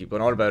great, and we keep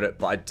going on about it,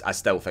 but I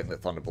still think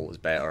that Thunderbolt is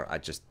better.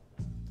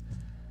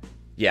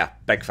 Yeah,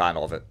 big fan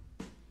of it.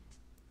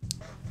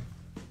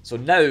 So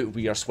now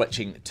we are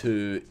switching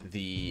to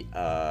the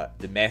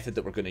method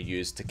that we're going to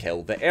use to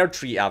kill the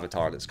Erdtree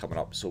avatar that's coming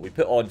up. So we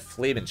put on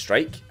Flaming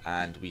Strike,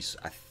 and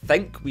I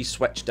think we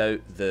switched out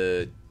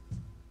the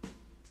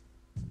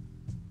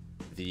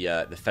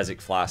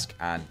Physic Flask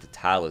and the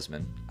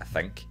Talisman, I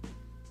think.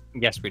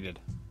 Yes, we did.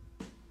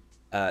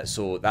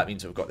 So that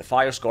means we've got the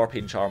Fire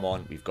Scorpion Charm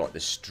on, we've got the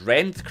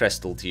Strength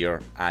Crystal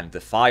tier, and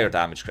the Fire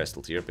Damage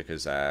Crystal tier,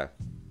 because I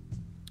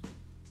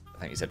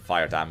think you said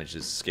fire damage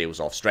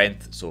scales off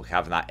strength, so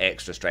having that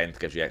extra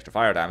strength gives you extra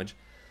fire damage.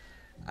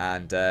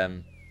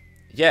 And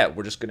yeah,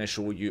 we're just going to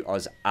show you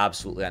us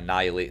absolutely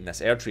annihilating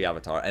this Erdtree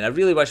avatar. And I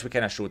really wish we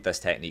kind of showed this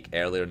technique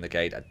earlier in the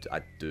guide,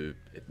 I do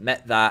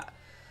admit that.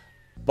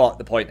 But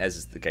the point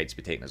is the guide's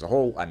be taken as a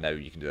whole, and now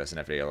you can do this in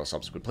every other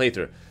subsequent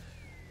playthrough.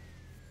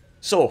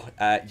 So,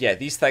 yeah,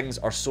 these things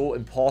are so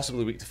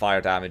impossibly weak to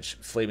fire damage.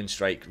 Flaming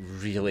Strike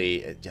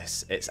really,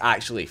 it's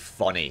actually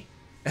funny.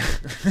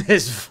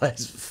 it's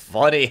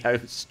funny how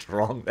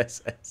strong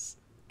this is.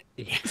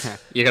 Yeah.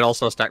 You can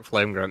also stack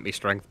Flame Grumpy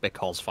Strength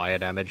because fire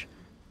damage.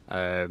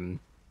 And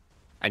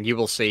you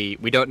will see,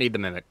 we don't need the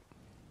Mimic.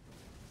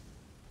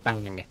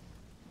 Bang.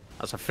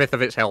 That's a fifth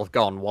of its health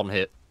gone, one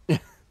hit.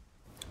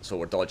 So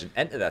we're dodging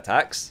into the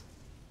attacks.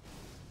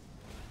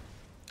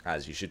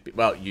 As you should be.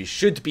 Well, you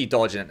should be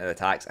dodging into the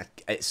attacks.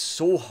 It's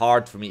so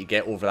hard for me to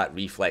get over that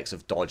reflex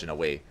of dodging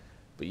away.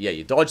 But yeah,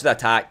 you dodge the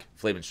attack,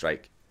 Flaming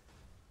Strike.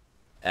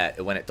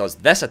 When it does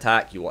this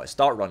attack, you want to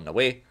start running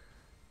away.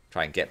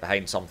 Try and get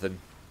behind something.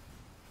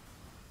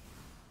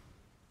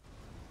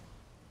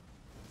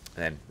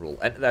 And then roll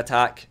into the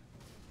attack.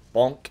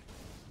 Bonk.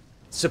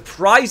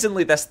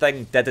 Surprisingly, this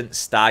thing didn't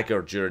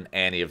stagger during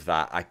any of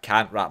that. I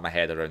can't wrap my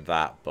head around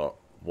that, but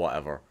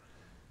whatever.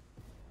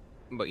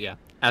 But yeah,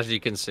 as you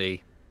can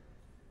see,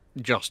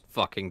 just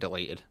fucking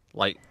deleted.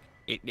 Like,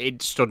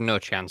 it stood no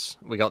chance.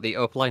 We got the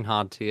Opaline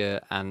Hard tier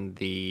and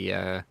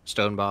the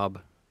Stone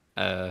Barb.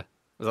 Was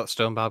that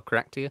Stone Barb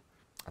correct tier?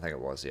 I think it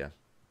was, yeah.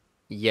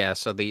 Yeah,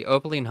 so the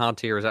Opaline Hard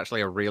tier is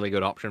actually a really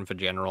good option for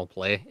general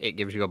play. It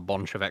gives you a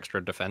bunch of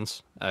extra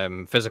defense.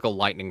 Physical,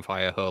 Lightning,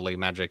 Fire, Holy,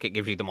 Magic, it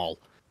gives you them all.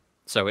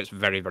 So it's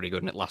very, very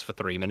good, and it lasts for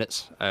 3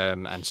 minutes.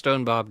 And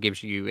Stone Barb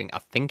gives you, I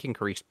think,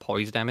 increased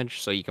poise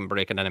damage, so you can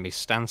break an enemy's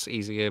stance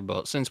easier,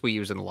 but since we're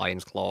using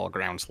Lion's Claw,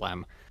 Ground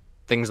Slam,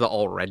 things that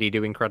already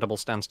do incredible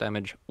stance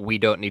damage, we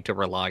don't need to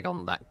rely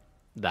on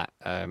that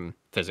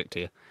physic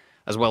tier.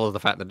 As well as the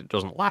fact that it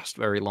doesn't last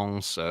very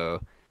long,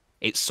 so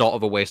it's sort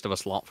of a waste of a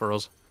slot for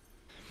us.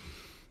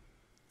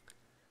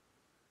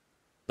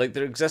 Like,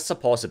 there exists a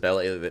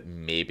possibility that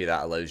maybe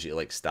that allows you to,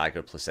 like,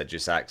 stagger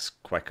Placidusax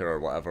quicker or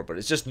whatever, but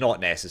it's just not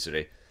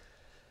necessary.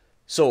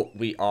 So,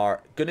 we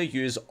are going to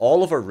use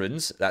all of our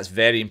runes. That's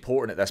very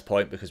important at this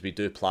point, because we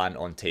do plan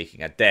on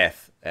taking a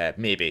death.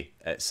 Maybe.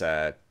 It's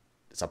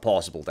it's a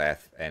possible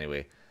death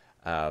anyway.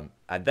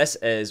 And this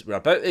is, we're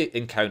about to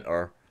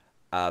encounter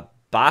a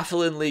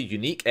bafflingly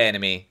unique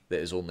enemy that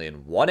is only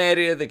in one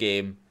area of the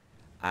game,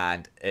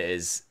 and it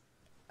is,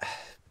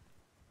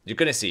 you're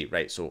going to see,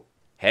 right, so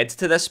head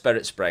to this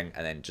spirit spring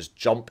and then just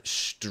jump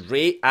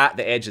straight at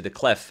the edge of the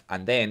cliff,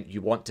 and then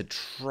you want to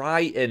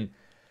try and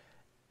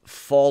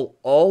fall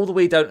all the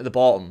way down to the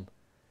bottom,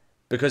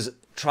 because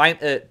trying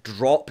to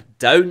drop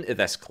down to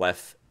this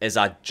cliff is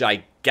a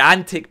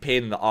gigantic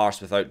pain in the arse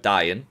without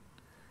dying.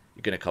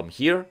 You're going to come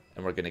here,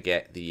 and we're going to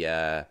get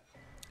the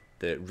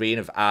Rain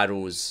of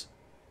Arrows,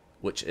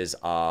 which is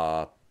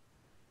a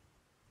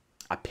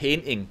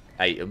painting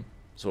item.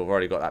 So we've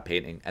already got that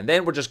painting. And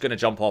then we're just going to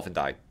jump off and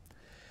die.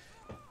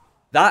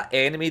 That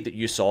enemy that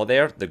you saw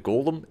there, the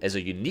golem, is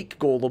a unique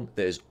golem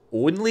that is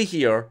only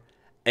here,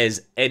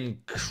 is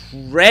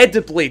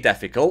incredibly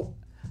difficult,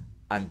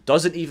 and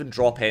doesn't even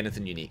drop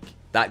anything unique.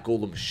 That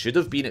golem should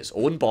have been its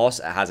own boss.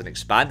 It has an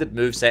expanded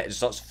moveset. It just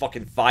starts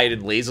fucking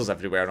firing lasers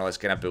everywhere and all this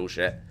kind of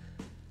bullshit.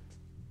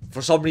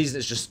 For some reason,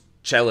 it's just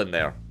chilling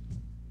there.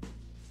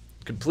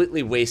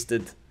 Completely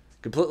wasted.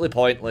 Completely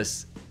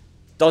pointless.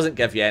 Doesn't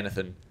give you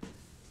anything.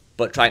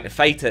 But trying to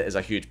fight it is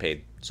a huge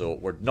pain. So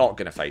we're not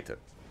going to fight it.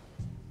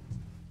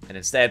 And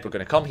instead, we're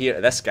going to come here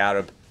to this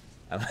scarab,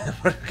 and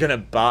we're going to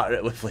batter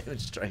it with Flaming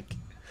Strike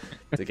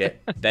to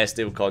get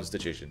Bestial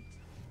Constitution.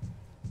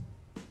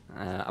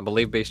 I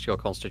believe Bestial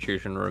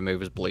Constitution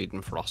removes bleed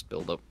and frost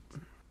buildup,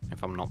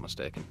 if I'm not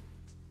mistaken.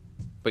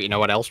 But you know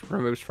what else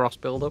removes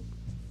frost buildup?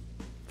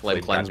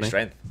 Flame Cleanse Me.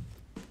 Strength.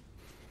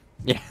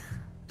 Yeah.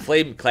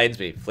 Flame Cleanse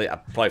Me.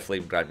 Probably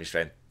Flame Grant Me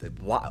Strength.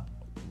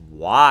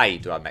 Why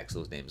do I mix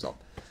those names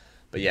up?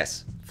 But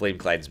yes, Flame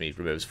Cleanse Me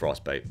removes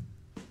Frostbite.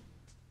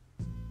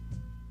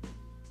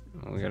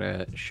 We're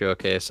going to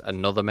showcase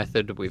another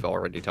method we've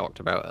already talked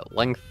about at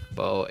length,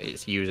 but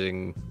it's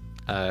using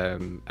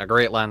a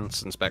Great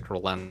Lance and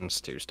Spectral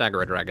Lance to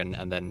stagger a dragon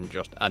and then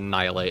just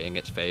annihilating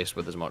its face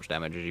with as much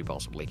damage as you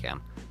possibly can.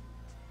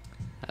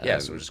 Yeah,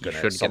 so we're just going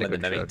to summon the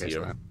Mimic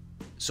Tier.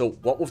 So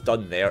what we've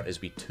done there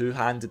is we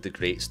two-handed the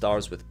Great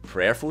Stars with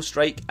Prayerful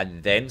Strike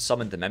and then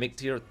summoned the Mimic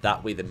Tier.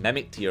 That way the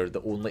Mimic Tier,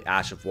 the only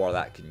Ash of War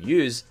that can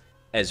use,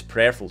 is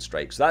Prayerful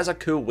Strike. So that is a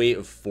cool way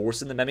of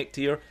forcing the Mimic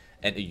Tier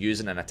into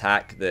using an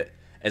attack that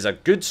is a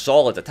good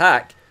solid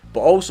attack,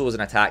 but also is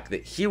an attack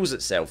that heals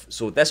itself.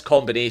 So this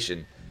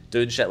combination,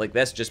 doing shit like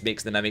this, just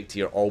makes the Mimic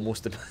Tier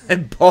almost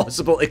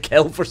impossible to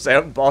kill for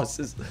certain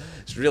bosses.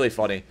 It's really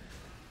funny.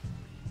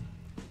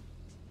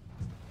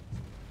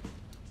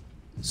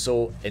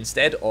 So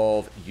instead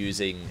of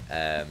using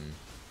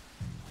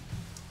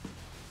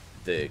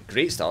the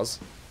Great Stars,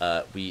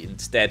 we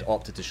instead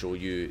opted to show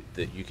you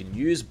that you can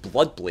use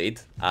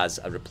Bloodblade as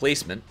a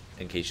replacement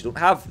in case you don't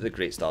have the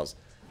Great Stars.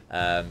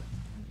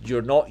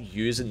 You're not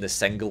using the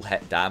single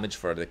hit damage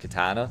for the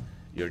katana,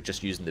 you're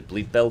just using the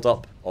bleed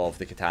build-up of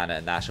the katana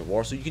and Ash of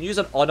War. So you can use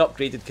an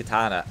unupgraded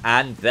katana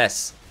and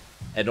this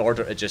in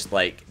order to just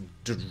like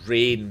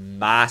drain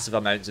massive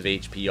amounts of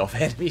HP off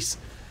enemies.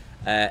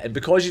 And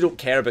because you don't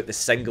care about the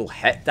single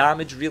hit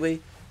damage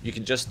really, you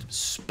can just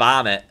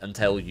spam it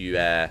until you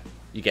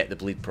you get the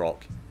bleed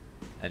proc,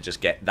 and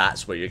just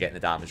that's where you're getting the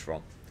damage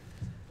from.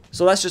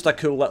 So that's just a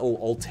cool little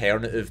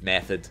alternative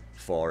method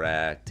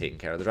for taking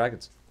care of the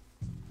dragons.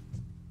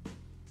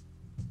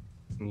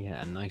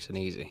 Yeah, nice and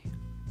easy.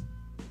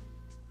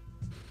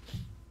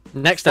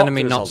 Next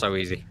enemy, not so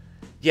easy.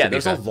 Yeah,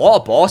 there's a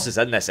lot of bosses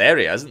in this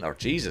area, isn't there?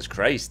 Jesus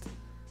Christ.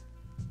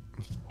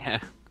 Yeah.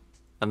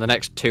 And the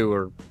next two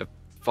are a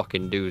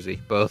fucking doozy.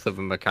 Both of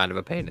them are kind of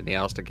a pain in the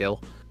ass to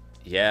kill.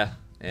 Yeah,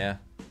 yeah.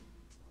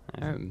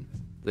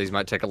 These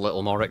might take a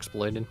little more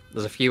explaining.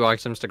 There's a few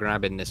items to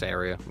grab in this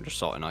area. I'm just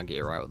sorting our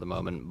gear out at the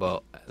moment,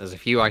 but there's a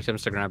few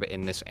items to grab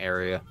in this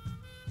area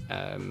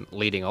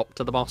leading up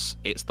to the boss.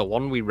 It's the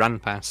one we ran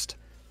past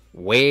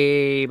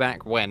way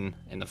back when,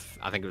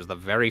 I think it was the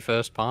very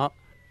first part,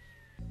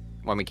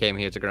 when we came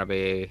here to grab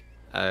a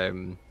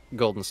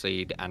golden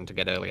seed and to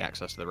get early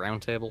access to the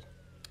round table.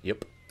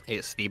 Yep.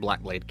 It's the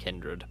Blackblade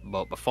Kindred,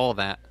 but before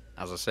that,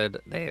 as I said,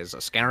 there's a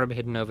scarab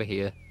hidden over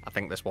here. I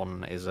think this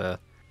one is I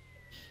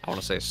want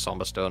to say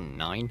Somberstone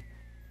 9.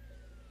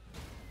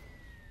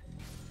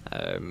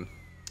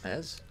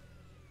 Yes.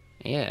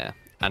 Yeah,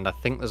 and I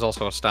think there's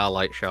also a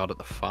Starlight Shard at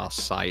the far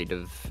side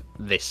of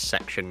this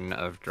section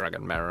of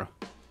Dragonbarrow.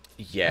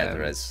 Yeah,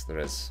 there is. There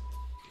is.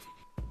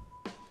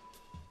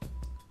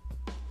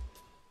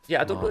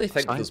 Yeah, I don't really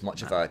think there's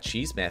much of a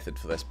cheese method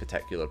for this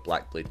particular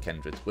Blackblade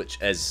Kindred, which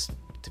is,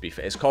 to be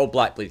fair, it's called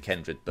Blackblade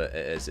Kindred, but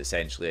it is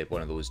essentially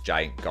one of those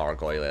giant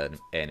gargoyle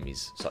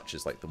enemies, such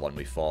as like the one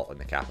we fought on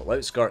the Capital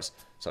Outskirts,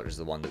 such as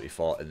the one that we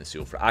fought in the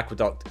Sulphur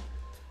Aqueduct.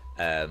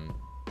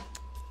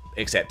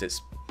 Except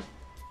it's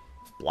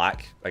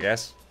black, I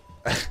guess.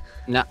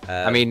 Nah,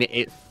 I mean,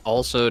 it's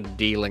also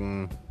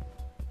dealing...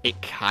 It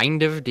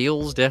kind of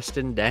deals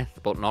Destined Death,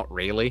 but not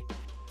really.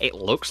 It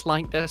looks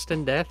like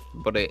Destined Death,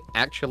 but it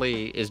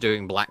actually is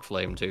doing Black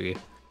Flame to you,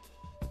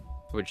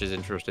 which is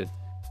interesting.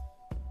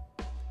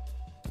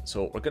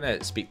 So we're going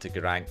to speak to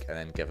Garank and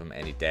then give him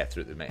any death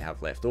root we might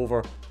have left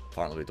over.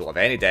 Apparently we don't have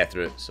any death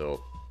root,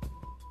 so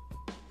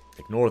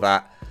ignore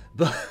that.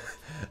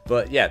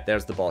 But yeah,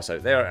 there's the boss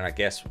out there, and I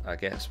guess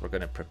we're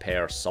going to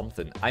prepare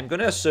something. I'm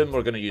going to assume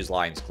we're going to use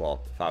Lion's Claw,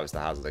 if I was to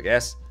hazard a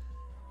guess.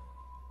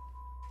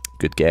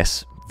 Good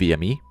guess, via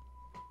me.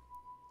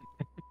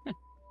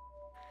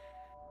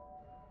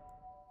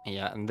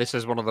 Yeah, and this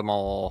is one of the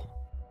more...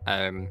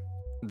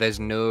 there's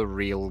no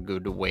real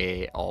good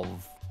way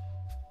of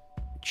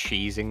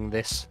cheesing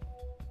this.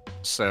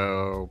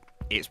 So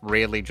it's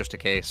really just a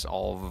case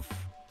of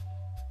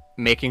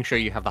making sure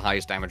you have the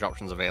highest damage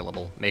options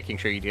available, making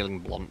sure you're dealing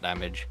blunt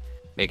damage,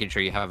 making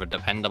sure you have a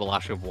dependable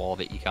Ash of War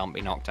that you can't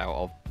be knocked out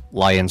of,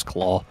 Lion's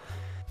Claw,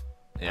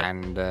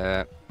 and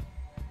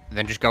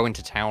then just go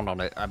into town on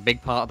it. A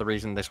big part of the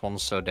reason this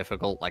one's so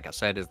difficult, like I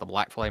said, is the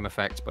Black Flame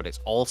effect, but it's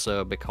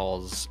also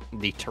because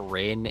the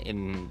terrain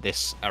in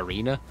this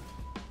arena,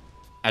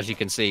 as you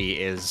can see,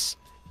 is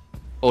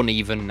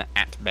uneven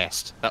at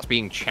best. That's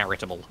being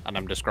charitable, and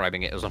I'm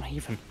describing it as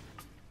uneven.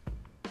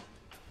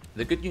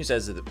 The good news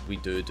is that we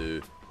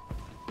do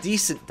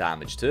decent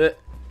damage to it.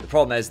 The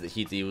problem is that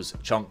he deals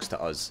chunks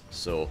to us,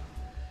 so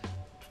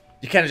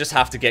you kind of just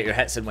have to get your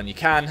hits in when you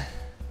can.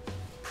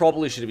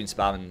 Probably should have been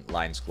spamming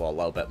Lion's Claw a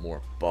little bit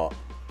more, but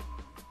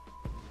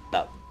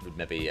that would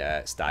maybe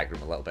stagger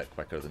him a little bit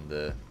quicker than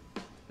the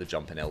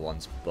jumping L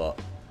ones.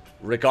 But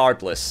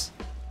regardless,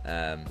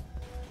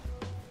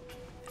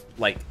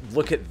 like,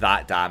 look at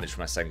that damage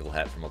from a single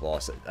hit from a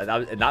boss,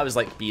 and that was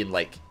like being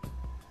like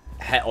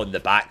hit on the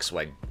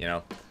backswing, you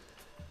know.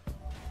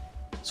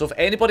 So if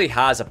anybody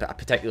has a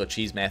particular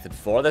cheese method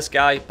for this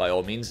guy, by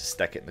all means,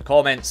 stick it in the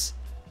comments.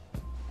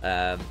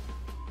 Oh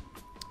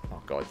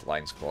god, the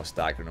Lion's Claw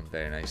staggering him,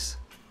 very nice.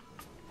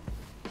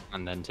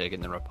 And then taking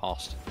the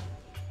riposte.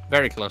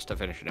 Very close to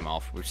finishing him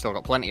off. We've still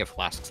got plenty of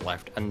flasks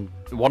left, and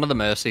one of the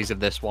mercies of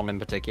this one in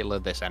particular,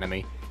 this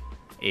enemy,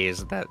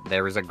 is that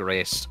there is a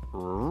grace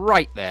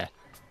right there.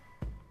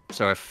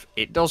 So if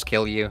it does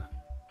kill you,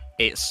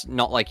 it's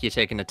not like you're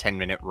taking a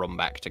 10-minute run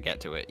back to get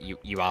to it.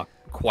 You are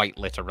quite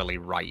literally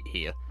right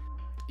here.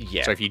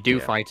 Yeah. So if you do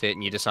fight it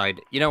and you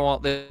decide, you know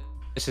what,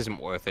 this isn't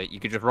worth it, you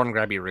could just run,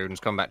 grab your runes,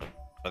 come back to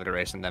the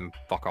grace, and then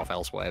fuck off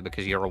elsewhere,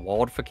 because your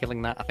reward for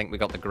killing that, I think we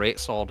got the Great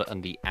Sword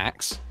and the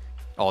Axe,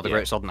 or the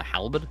Great Sword and the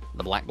Halberd,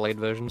 the Black Blade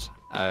versions.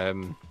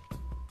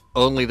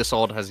 Only the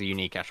sword has a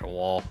unique Ash of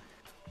War,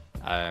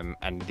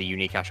 and the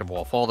unique Ash of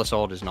War for the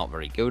sword is not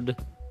very good.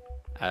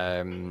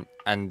 And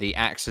the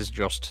Axe is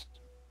just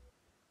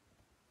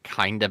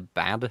kind of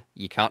bad.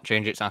 You can't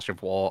change its Ash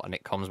of War, and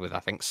it comes with, I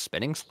think,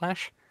 Spinning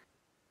Slash.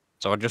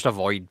 So I'd just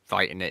avoid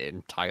fighting it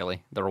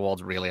entirely. The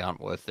rewards really aren't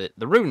worth it.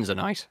 The runes are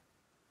nice,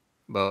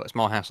 but it's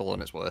more hassle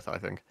than it's worth, I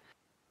think.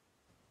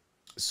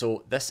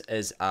 So this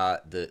is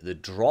the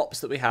drops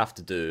that we have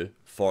to do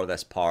for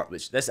this part,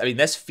 which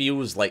this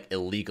feels like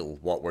illegal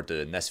what we're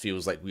doing. This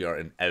feels like we are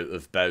an out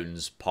of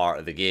bounds part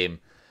of the game.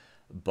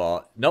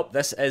 But nope,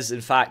 this is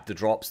in fact the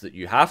drops that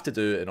you have to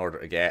do in order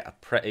to get a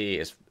pretty...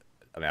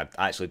 I mean,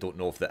 I actually don't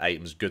know if the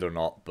item's good or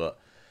not, but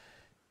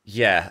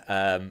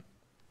yeah.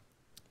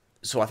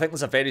 So I think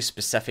there's a very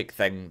specific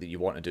thing that you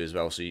want to do as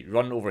well. So you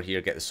run over here,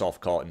 get the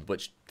soft cotton,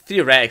 which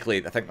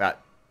theoretically, I think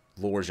that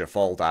lowers your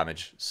fall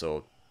damage.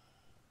 So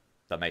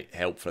that might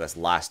help for this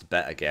last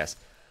bit, I guess.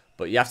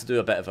 But you have to do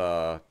a bit of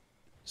a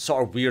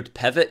sort of weird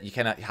pivot. You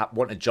kind of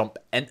want to jump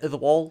into the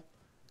wall.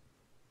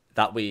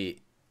 That way,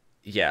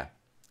 yeah.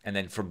 And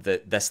then from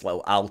this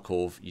little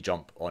alcove, you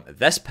jump onto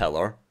this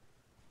pillar.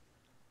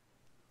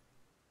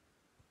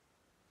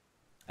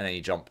 And then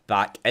you jump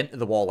back into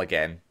the wall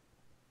again.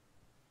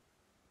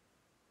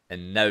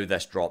 And now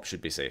this drop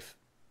should be safe.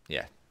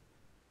 Yeah.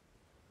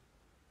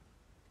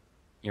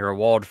 Your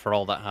reward for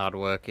all that hard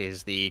work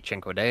is the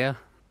Cinquedea.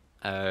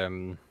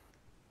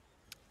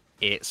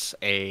 It's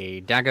a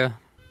dagger,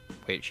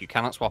 which you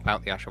cannot swap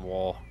out the Ash of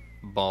War,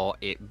 but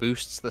it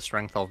boosts the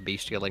strength of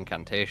bestial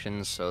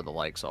incantations, so the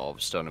likes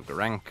of Stone of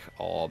Garank,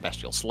 or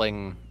Bestial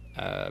Sling,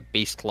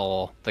 Beast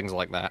Claw, things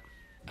like that.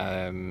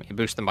 It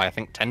boosts them by, I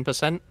think,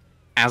 10%.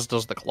 As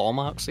does the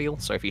Clawmark Seal,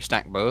 so if you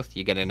stack both,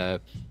 you get in a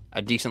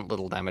decent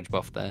little damage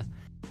buff there.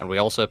 And we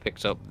also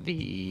picked up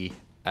the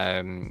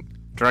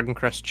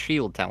Dragoncrest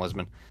Shield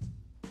Talisman,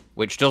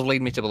 which does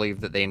lead me to believe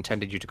that they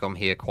intended you to come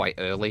here quite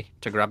early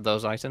to grab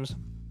those items,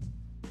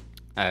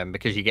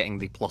 because you're getting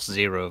the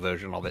 +0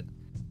 version of it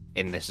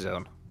in this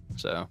zone.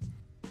 So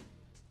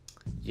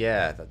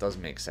yeah, that does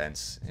make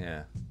sense.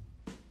 Yeah,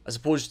 I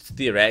suppose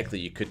theoretically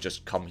you could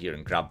just come here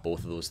and grab both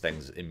of those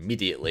things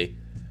immediately,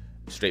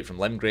 straight from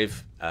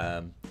Limgrave.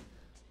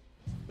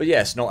 But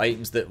yeah, it's not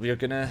items that we're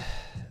gonna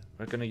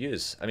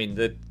use. I mean,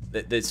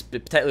 it's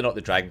particularly not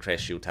the Dragoncrest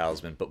Shield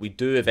Talisman, but we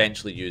do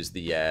eventually use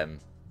the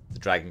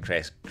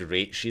Dragoncrest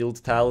Great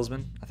Shield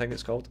Talisman, I think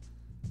it's called.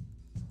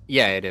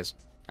 Yeah, it is.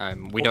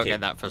 We don't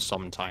get that for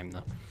some time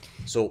though.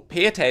 So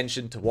pay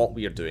attention to what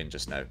we are doing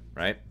just now,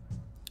 right?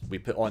 We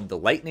put on the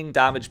lightning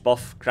damage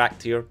buff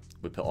cracked here.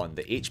 We put on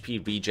the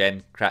HP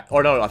regen cracked.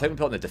 Or no, I think we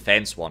put on the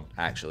defense one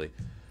actually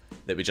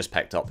that we just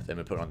picked up. Then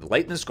we put on the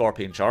lightning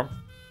scorpion charm.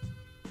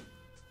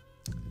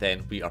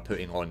 Then we are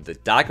putting on the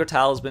Dagger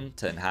Talisman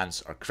to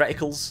enhance our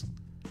criticals.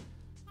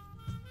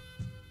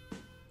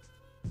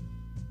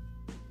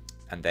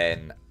 And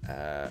then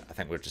I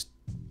think we're just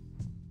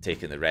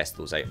taking the rest of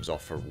those items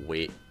off for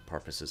weight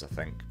purposes, I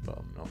think, but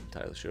I'm not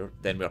entirely sure.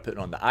 Then we're putting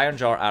on the Iron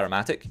Jar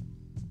Aromatic.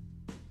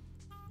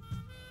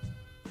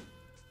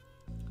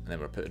 And then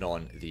we're putting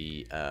on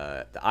the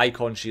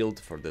Icon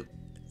Shield for the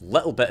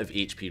little bit of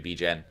HP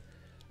regen.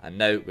 And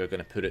now we're going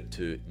to put it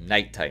to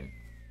nighttime.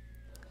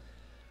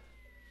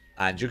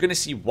 And you're going to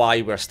see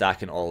why we're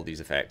stacking all of these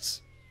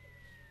effects.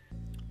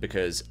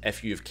 Because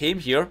if you've came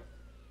here,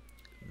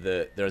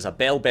 there's a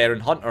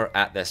Bell-bearing Hunter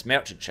at this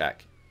merchant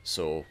shack.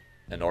 So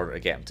in order to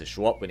get him to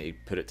show up, we need to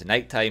put it to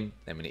nighttime.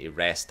 Then we need to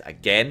rest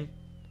again.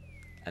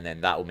 And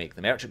then that will make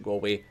the merchant go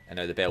away. And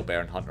now the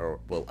Bell-bearing Hunter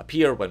will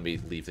appear when we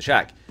leave the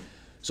shack.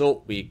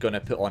 So we're going to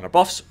put on our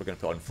buffs. We're going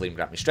to put on Flame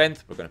Grant Me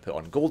Strength. We're going to put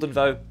on Golden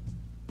Vow.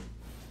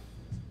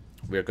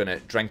 We're going to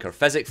drink our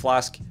Physic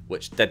Flask,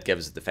 which did give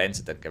us defense.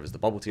 It didn't give us the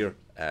bubble tier,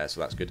 so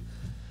that's good.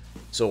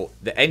 So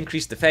the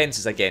increased defense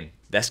is, again,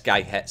 this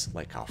guy hits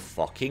like a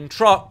fucking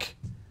truck.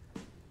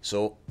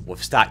 So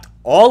we've stacked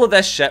all of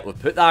this shit. We've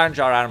put the Iron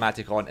Jar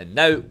Aromatic on, and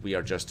now we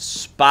are just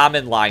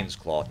spamming Lion's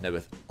Claw. Now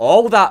with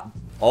all that,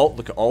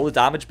 look at all the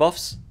damage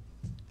buffs.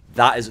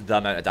 That is the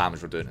amount of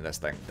damage we're doing to this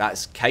thing.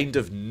 That's kind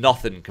of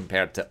nothing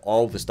compared to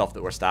all the stuff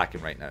that we're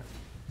stacking right now.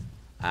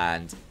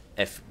 And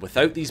if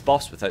without these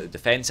buffs, without the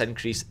defense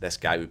increase, this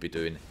guy would be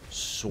doing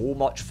so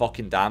much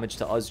fucking damage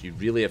to us, you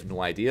really have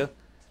no idea.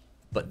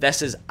 But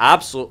this is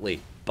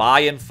absolutely,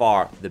 by and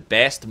far, the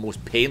best,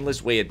 most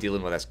painless way of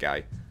dealing with this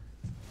guy.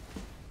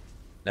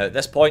 Now at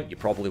this point, you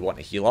probably want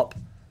to heal up.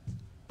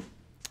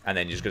 And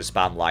then you're just going to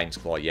spam Lion's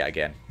Claw yet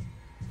again.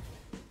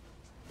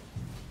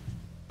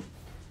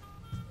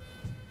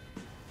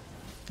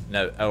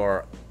 Now,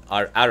 our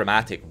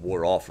aromatic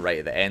wore off right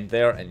at the end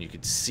there, and you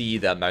could see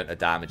the amount of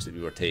damage that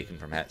we were taking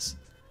from hits.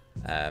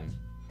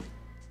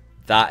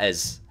 That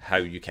is how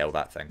you kill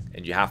that thing.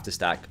 And you have to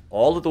stack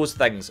all of those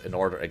things in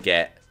order to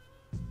get,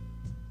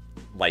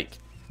 like,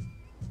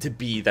 to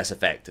be this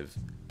effective.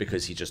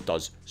 Because he just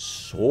does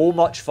so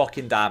much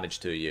fucking damage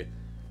to you.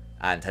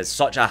 And has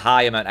such a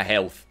high amount of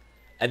health.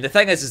 And the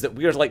thing is that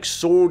we're, like,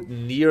 so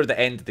near the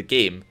end of the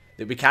game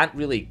that we can't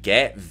really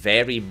get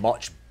very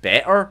much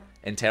better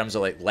in terms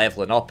of, like,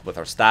 leveling up with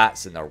our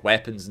stats and our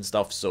weapons and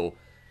stuff. So,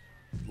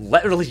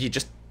 literally, you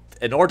just,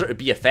 in order to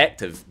be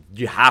effective,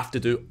 you have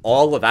to do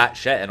all of that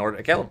shit in order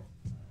to kill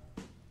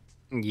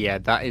him. Yeah,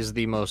 that is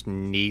the most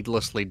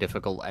needlessly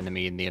difficult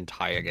enemy in the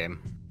entire game,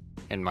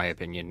 in my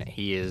opinion.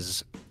 He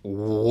is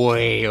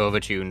way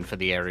overtuned for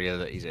the area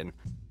that he's in.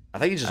 I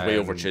think he's just way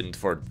overtuned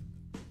for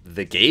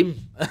the game.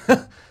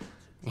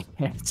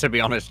 To be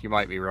honest, you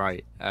might be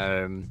right.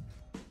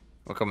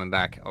 We're coming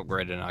back,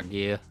 upgrading our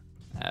gear.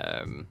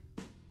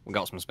 We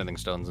got some smithing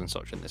stones and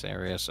such in this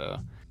area, so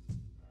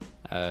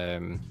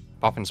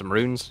popping some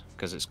runes,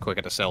 because it's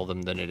quicker to sell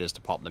them than it is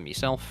to pop them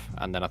yourself,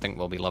 and then I think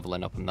we'll be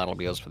leveling up, and that'll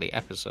be us for the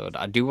episode.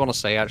 I do want to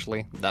say,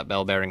 actually, that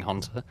Bell-bearing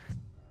Hunter,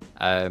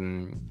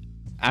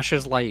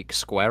 Ashes like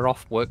Square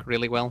Off work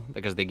really well,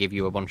 because they give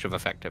you a bunch of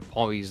effective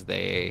poise,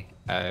 they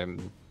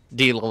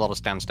deal a lot of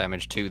stance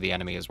damage to the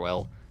enemy as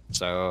well,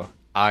 so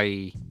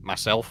I,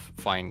 myself,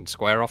 find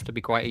Square Off to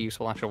be quite a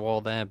useful Ash of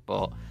War there,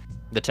 but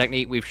the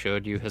technique we've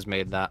showed you has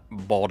made that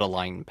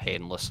borderline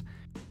painless.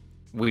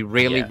 We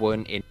really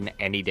weren't in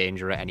any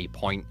danger at any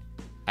point,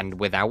 and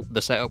without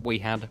the setup we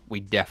had, we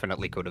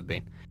definitely could have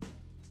been.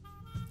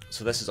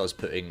 So this is us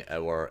putting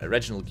our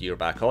original gear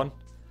back on.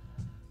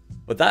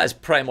 But that is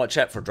pretty much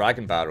it for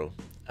Dragonbarrow.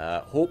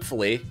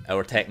 Hopefully,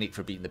 our technique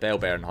for beating the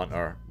Bell-bearing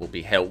Hunter will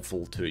be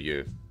helpful to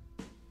you.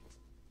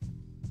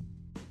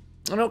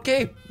 And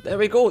okay, there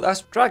we go,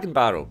 that's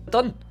Dragonbarrow.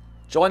 Done.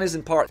 Join us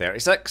in part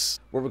 36,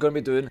 where we're going to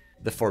be doing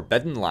the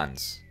Forbidden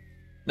Lands.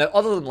 Now,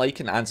 other than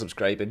liking and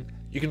subscribing,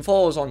 you can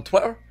follow us on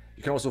Twitter.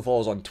 You can also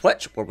follow us on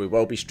Twitch, where we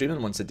will be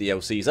streaming once the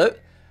DLC's out.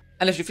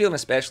 And if you're feeling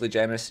especially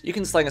generous, you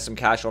can sling us some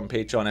cash on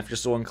Patreon if you're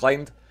so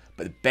inclined.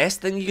 But the best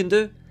thing you can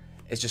do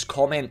is just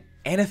comment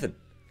anything.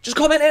 Just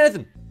comment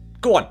anything.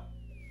 Go on.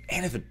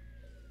 Anything.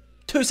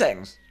 2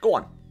 seconds. Go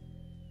on.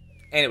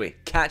 Anyway,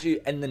 catch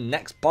you in the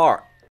next part.